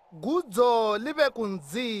gudzo libe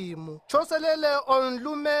kundzimu choselele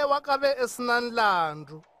onlume wakabe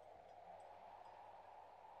esinanlandu.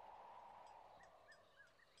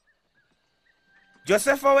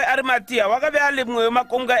 Josefa we Arimatia wakabe alimwe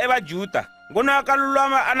makonga evajuta ngono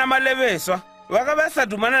akalulama ana maleveswa wakabe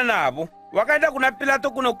asadumana navo wakaenda kuna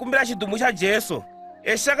Pilato kunokumbila xidumu xa Jesu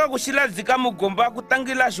exaka kuxiladzika mugomba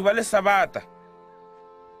kutangila xuva le Sabata.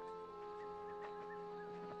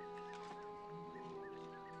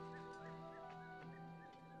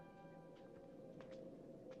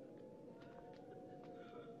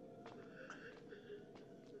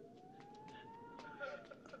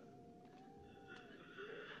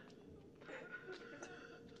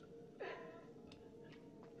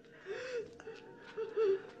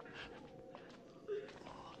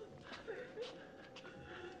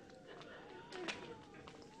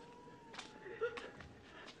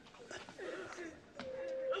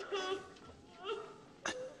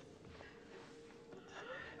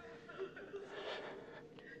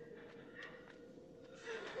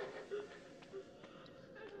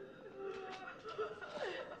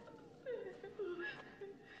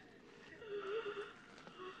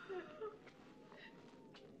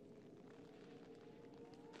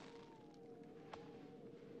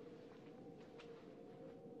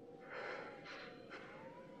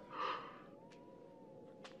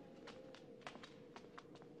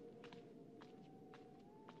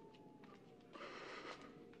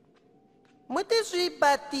 muti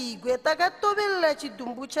swibatigwe takatovelela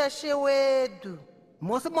chidumbu cha shewedu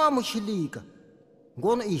mose mwamushilika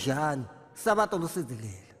ngono ijani sabato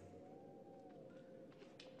lusidzilela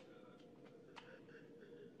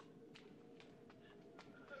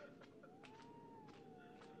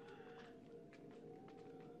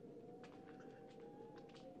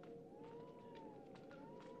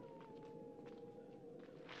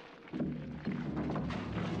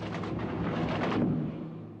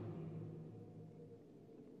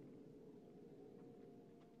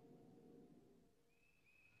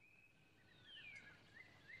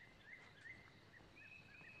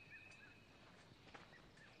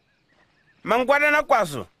mangwana na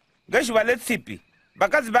kwazo ngeshi va le tshipi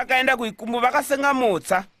vakadzi vakaenda kuikumbu vakasenga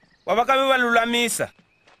mutsa wa vakave va lulamisa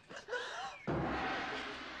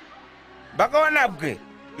vakawana bwe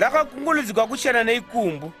lakakunguludzikwa kuchena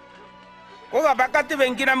neikumbu koka vakati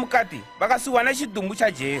vengina mukati vakasiwa na chidumbu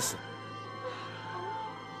cha Jesu.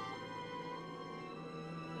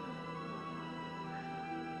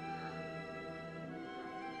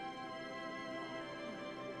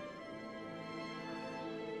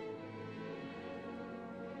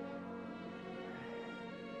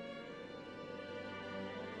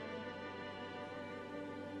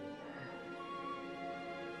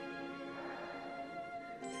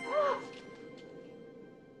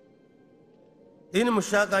 ini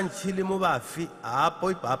mushaka nchili muvafi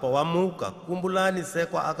apo ipapa wamuka kumbulani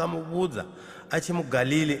sekwa akamubudza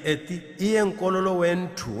achimugalili eti iye nkololo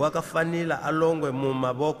wenthu wakafanila alongwe mu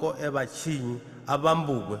mavoko evachinyi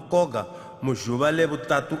avambugwe koga mujuva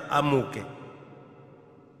levutatu amuke.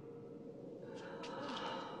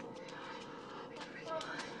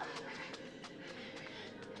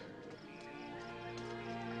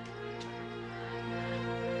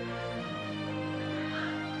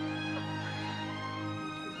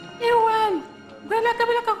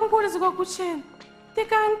 Kakungulizikwa kuchena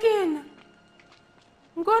tikangina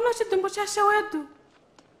ngono chidumbu cha shewedu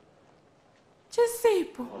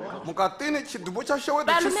chisipo mukatini chidumbu cha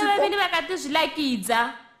shewedu valume vavili vakati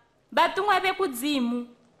zvilakidza vatumwa vekudzimu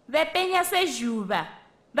vepenya sezhuva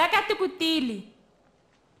vakati kutili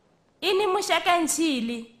ini mushaka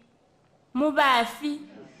nchili muvafi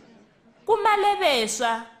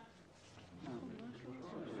kumaleveswa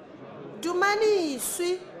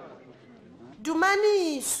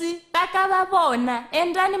dumaniswi takavavona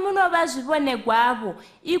endani munova zvivone gwavo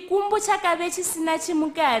ikumbu chakave chisina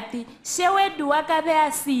chimukati shewedu wakave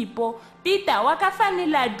asipo Peter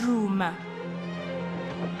wakafanila dhuma.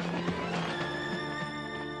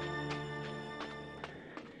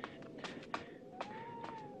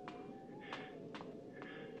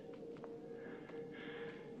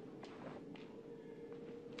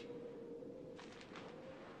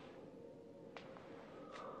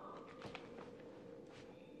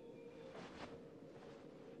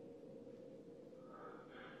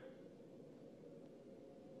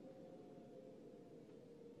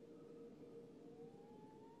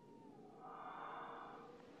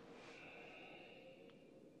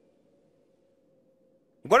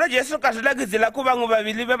 Ngono Jesu kazvilakidzila ku vamwe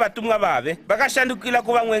vavili vevatumwa vave vakashandukila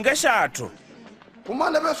ku vamwe ngeshathu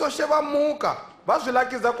kumane veswashe vamuka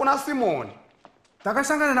vazvilakidza kuna Simoni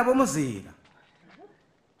takasangana navo muzila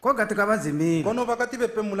koga tikavadzimila ngono vakati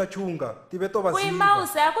vepemula chunga tive to vaziva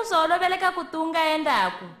kuimausi akuzoloveleka kutunga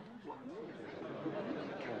endaku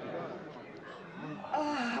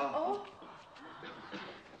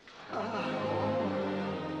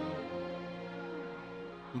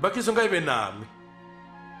mbakiso ngaive nami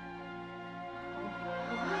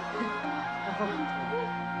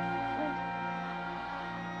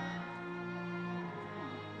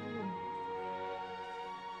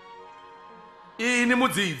ini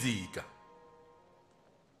mudzidzika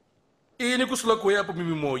ini kusula kuyapo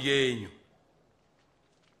mimimoyo yenyu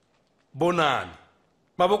bonani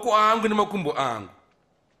mavoko angu ni makumbo angu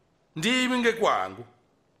ndimi ngekwangu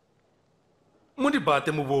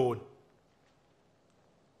mundibate muvoni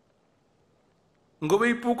ngove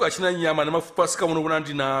ipuka achina nyama nemafupa sikamunokuna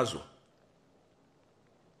ndinazo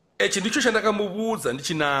echi ndicho chandakamubudza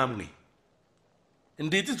ndichinamwe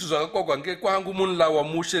nditi zvakakwagwa ngekwangu munla wa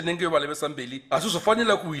mushe nenge valevesa mbeli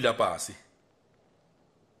asizofanira kuwila pasi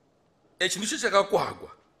echi ndicho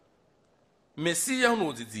chakakwagwa mesiya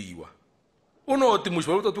unodzidziwa unoti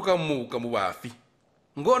mushwa lutatuka muka muvafi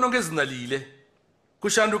ngono ngezina lile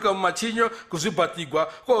kushanduka mumachinyo kuzvibatigwa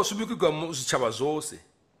kwausubikigwa muzvichava zvose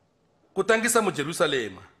kutangisa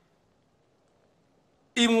mujerusarema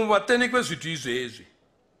imwe muvateni kwezvitu izvezvi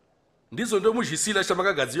ndizo ndomuzhisila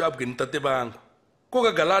chamakagadziwa abwe nitate vangu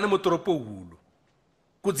kokagalani mutoropo hulu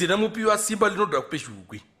kudzina mupiwa simba linoda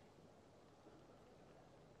kupeshukwi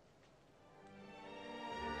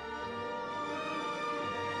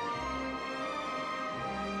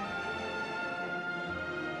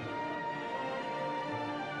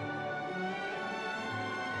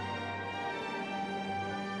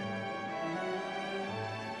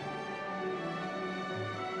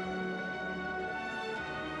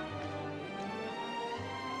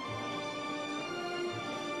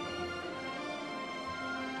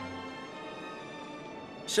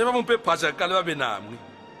sheva mumpe phaja kale vabe namwe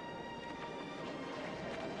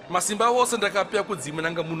masimba wose ndakapya kudzimu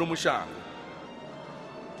nanga muno mushango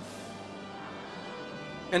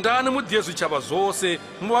endani mudiye zvichava zvose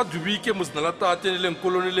muvadhuvike muzina latate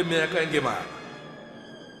nelenkolo nelemeya yakaengemana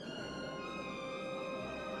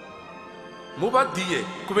muvadiye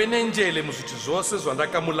kuve nenjele muzviti zvose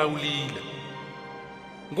zvandakamulaulila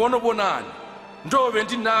ngonovonani ndove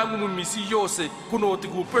ndinamwe mumisi yose kunoti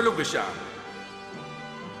kuupelo kweshango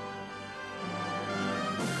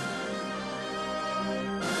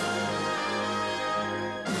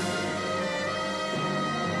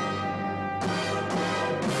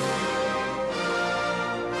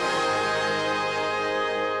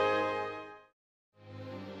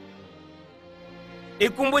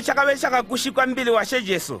ikumbu chakave chakakushikwa mbili washe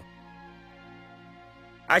Jesu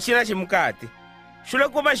achina chimukati shule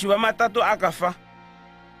kwemazuva matatu akafa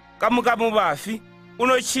kamuka muvafi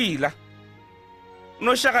unochila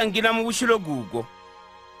unoshakangina muvushilo gugo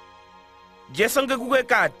Jesu ngekukwe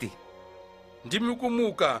kati ndimi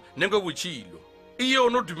kumuka nenge vuchilo iye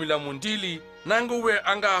unodhumila mundili nange uwe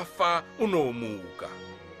angafa unomuka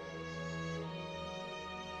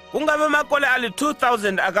kungave makole ali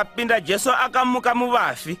 2000 akapinda Jesu akamuka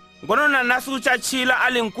muvafi ngono nanasi uchachila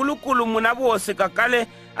ali nkulukulu muna vose kakale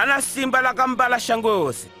ana simba lakambala shango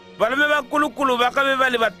yose valume vakulukulu vakave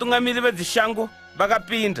vali vatungamili vezishango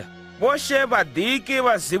vakapinda voshe vadiki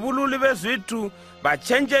vazivululi vezvitu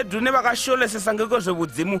vachenjedu nevakasholesesa ngeko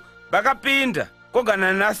zvevudzimu vakapinda koga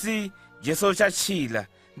nanasi Jesu uchachila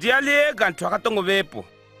ndiye aliyega nthu akatongovepo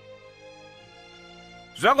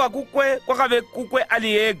zvagwa kukwe kwakave kukwe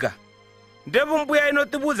aliyega ndevumbuya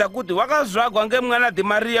inotibudza kuti wakazvagwa ngemwanadi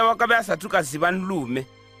Mariya wakave asati kaziva nlume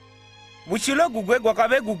vuchilo gugwe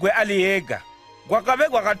gwakave gugwe aliyega gwakave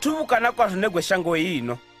gwakatuvukana kwazvo negweshango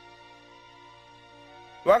ino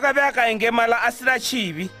wakave akaengemala asina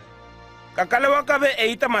chivi kakale wakave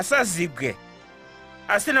eita masazigwe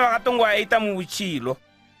asina wakatongo eita muvuchilo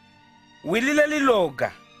wilile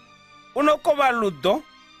liloga unokova ludo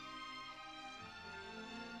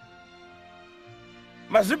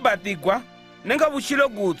mazvibatigwa nenga vuchilo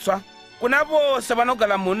gutswa kuna vose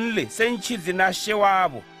vanogala munle senchidzi nashe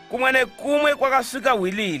wavo kumwe nekumwe kwakasvika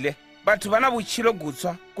wilile vathu vana vuchilo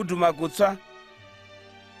gutswa kudhuma gutswa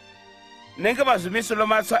nenge mazvimisolo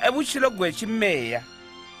matswa evuchilo gwechimeya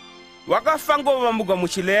wakafa ngovambugwa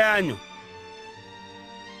muchileyanyo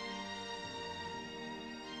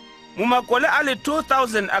mumakole ali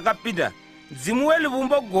 2000 akapinda dzimu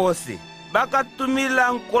welivumbo gose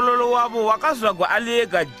vakatumila nkololo wavo wakazvagwa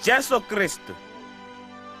aliyega Jesu Kristu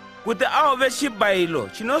kuti ahove chibayilo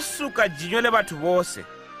chinosuka jinyo levathu vose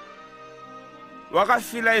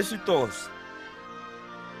wakafila isu tose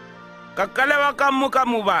kakale wakamuka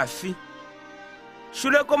muvafi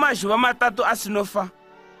shule kwemazuva matatu asinofa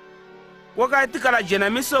kwakaitika la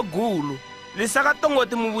jenamiso gulu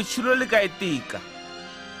lisakatongoti muvuchilo likaitika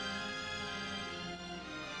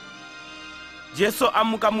Jesu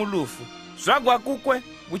amuka mulufu zvagwa kukwe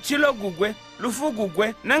vuchilo gugwe lufu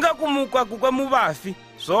gugwe nenga kumukwa kukwe muvafi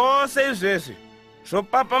zvose izvezvi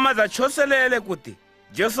zvopapamadza choselele kuti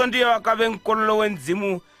Jesu ndiye wakave nkololo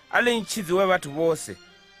wenzimu ali nchidzi wevathu vose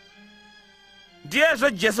ndiyezvo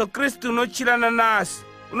Jesu Kristu unochilana nasi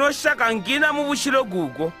unoshaka ngina muvuchilo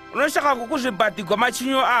gugo unoshaka kukuzvibatigwa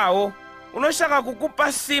machinyo awo unoshaka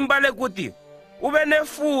kukupa simba lekuti uve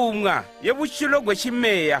nefumwa yevuchilo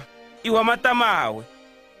gwechimeya iwa matama awe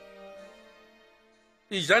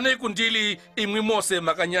ijane kundili imwi mose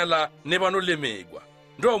makanyala nevanolemegwa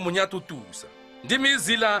ndo munyatutusa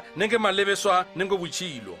ndimizila nenge maleveswa nenge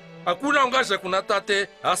vuchilo akuna ungaja kuna tate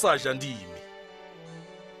asaja ndimi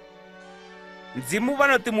ndzimu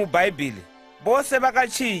vanoti mubhaibhili vose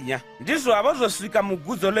vakachinya ndizvo havazosvika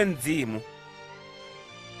mugudzo lenzimu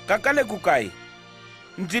kakale kukai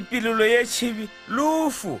ndipilulo yechivi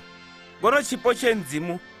lufu gono chipo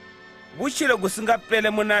chenzimu vuchilo gusingapele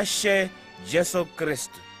muna she Jesu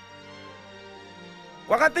Kristu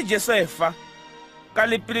kwakati Jesu efa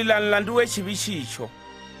kalipilila nlandu wechivi chicho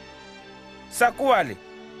sakuwale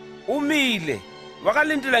umile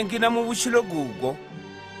wakalindila ngina muvuchilo gugo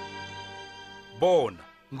bona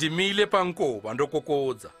ndimile pankova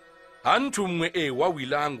ndokokodza hanthu mmwe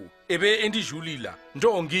wawilangu eve endijulila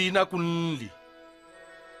ndongina kunli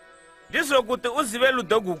ndizvo kuti uzive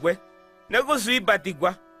ludo gugwe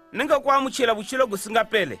nekuzvibatigwa ninga kwamuchila vuchilo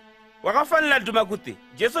gusingapele wakafanila duma kuti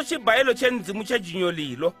Jesu chibayilo chenzimu chejinyo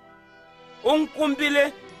lilo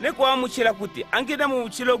unkumbile nekuwamuchila kuti angina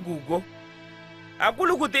muvuchilo gugo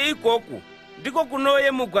akulu kuti ikoku ndiko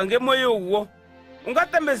kunoye mugwange moyo uwo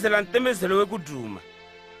ungatembezela ntembezelo wekuduma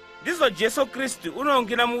ndizvo Jesu Kristu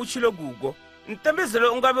unongina muvuchilo gugo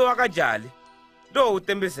ntembezelo ungabe wakajali ndo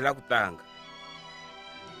utembezela kutanga.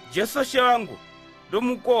 Jesu she wangu ndo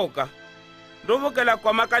mukoka ndo vokela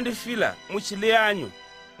kwa makandifila muchileanyu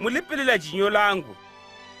mulipilila jinyo langu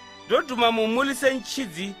ndo duma mumulise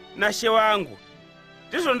nchidzi na she wangu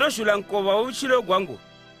ndizo ndo shula nkova wa uchilo gwangu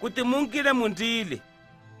kuti mungile mundile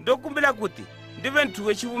ndo kumbila kuti ndive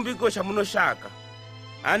nthuwe chivumbiko cha muno shaka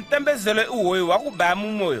antembezele uwoyo wakubaya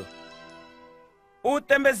mumoyo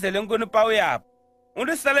utembezele ngoni pawe yapo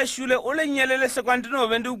undisale shule ule nyelelese kwa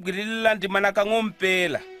ndinove ndiugwililila ndimanaka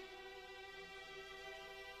ngompela.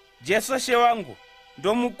 Jesu she wangu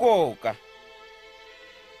ndo mukoka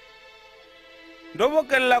ndo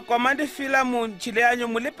vokelela kwa mandifila muchileanyu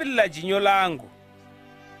mulipilila jinyo langu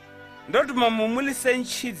ndo duma mumulise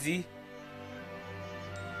nchidzi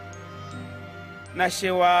na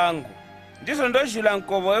she wangu ndizo ndo jula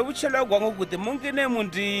nkovo wevuchelo gwangu kuti mungine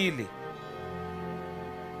mundile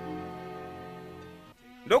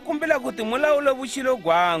ndokumbila kuti mulaule vuchilo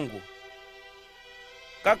gwangu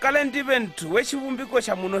kakale ndive nthu wechivumbiko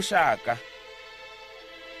cha muno shaka.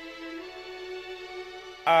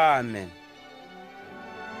 Amen.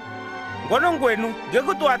 Ngono ngwenu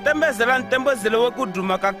ngekuti watembezela ntembezele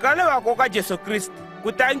wekuduma kakale wako ka Jesu Kristu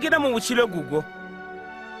kuti angina mu vuchilo gugo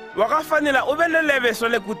wakafanila ube leleveso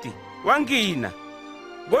lekuti wangina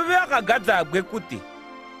govi akagadzagwe kuti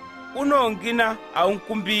unongina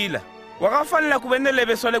aunkumbila wakafanila kuve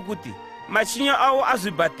neleveso lekuti machinyo awo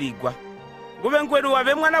azwibatigwa kuve ngwenu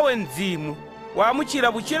wave mwana wendzimu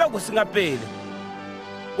wamuchila vuchilo kusingapele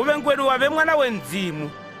kuve ngwenu wave mwana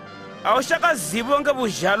wendzimu aoshaka zivo nge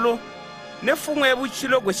vuzhalo nefumwe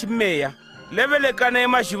yevuchilo gwechimeya levelekana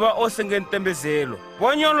emajuva ose ngentembezelo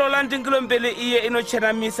vonyolola ndingilo mbele iye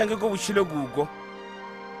inochenamisa ngeko vuchilo gugo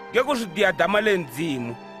ngekuzvidiyadama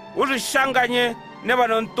lendzimu uzvishanganye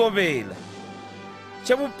nevanontovela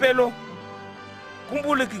chevupelo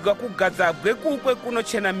kumbulikigwa kugadzabwe kukwe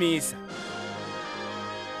kunochenamisa.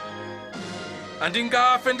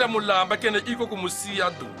 Andingafe ndamulamba kene iko kumusiya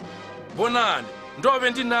du bonani ndove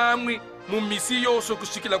ndinamwi mumisi yose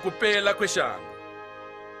kushikila kupela kweshango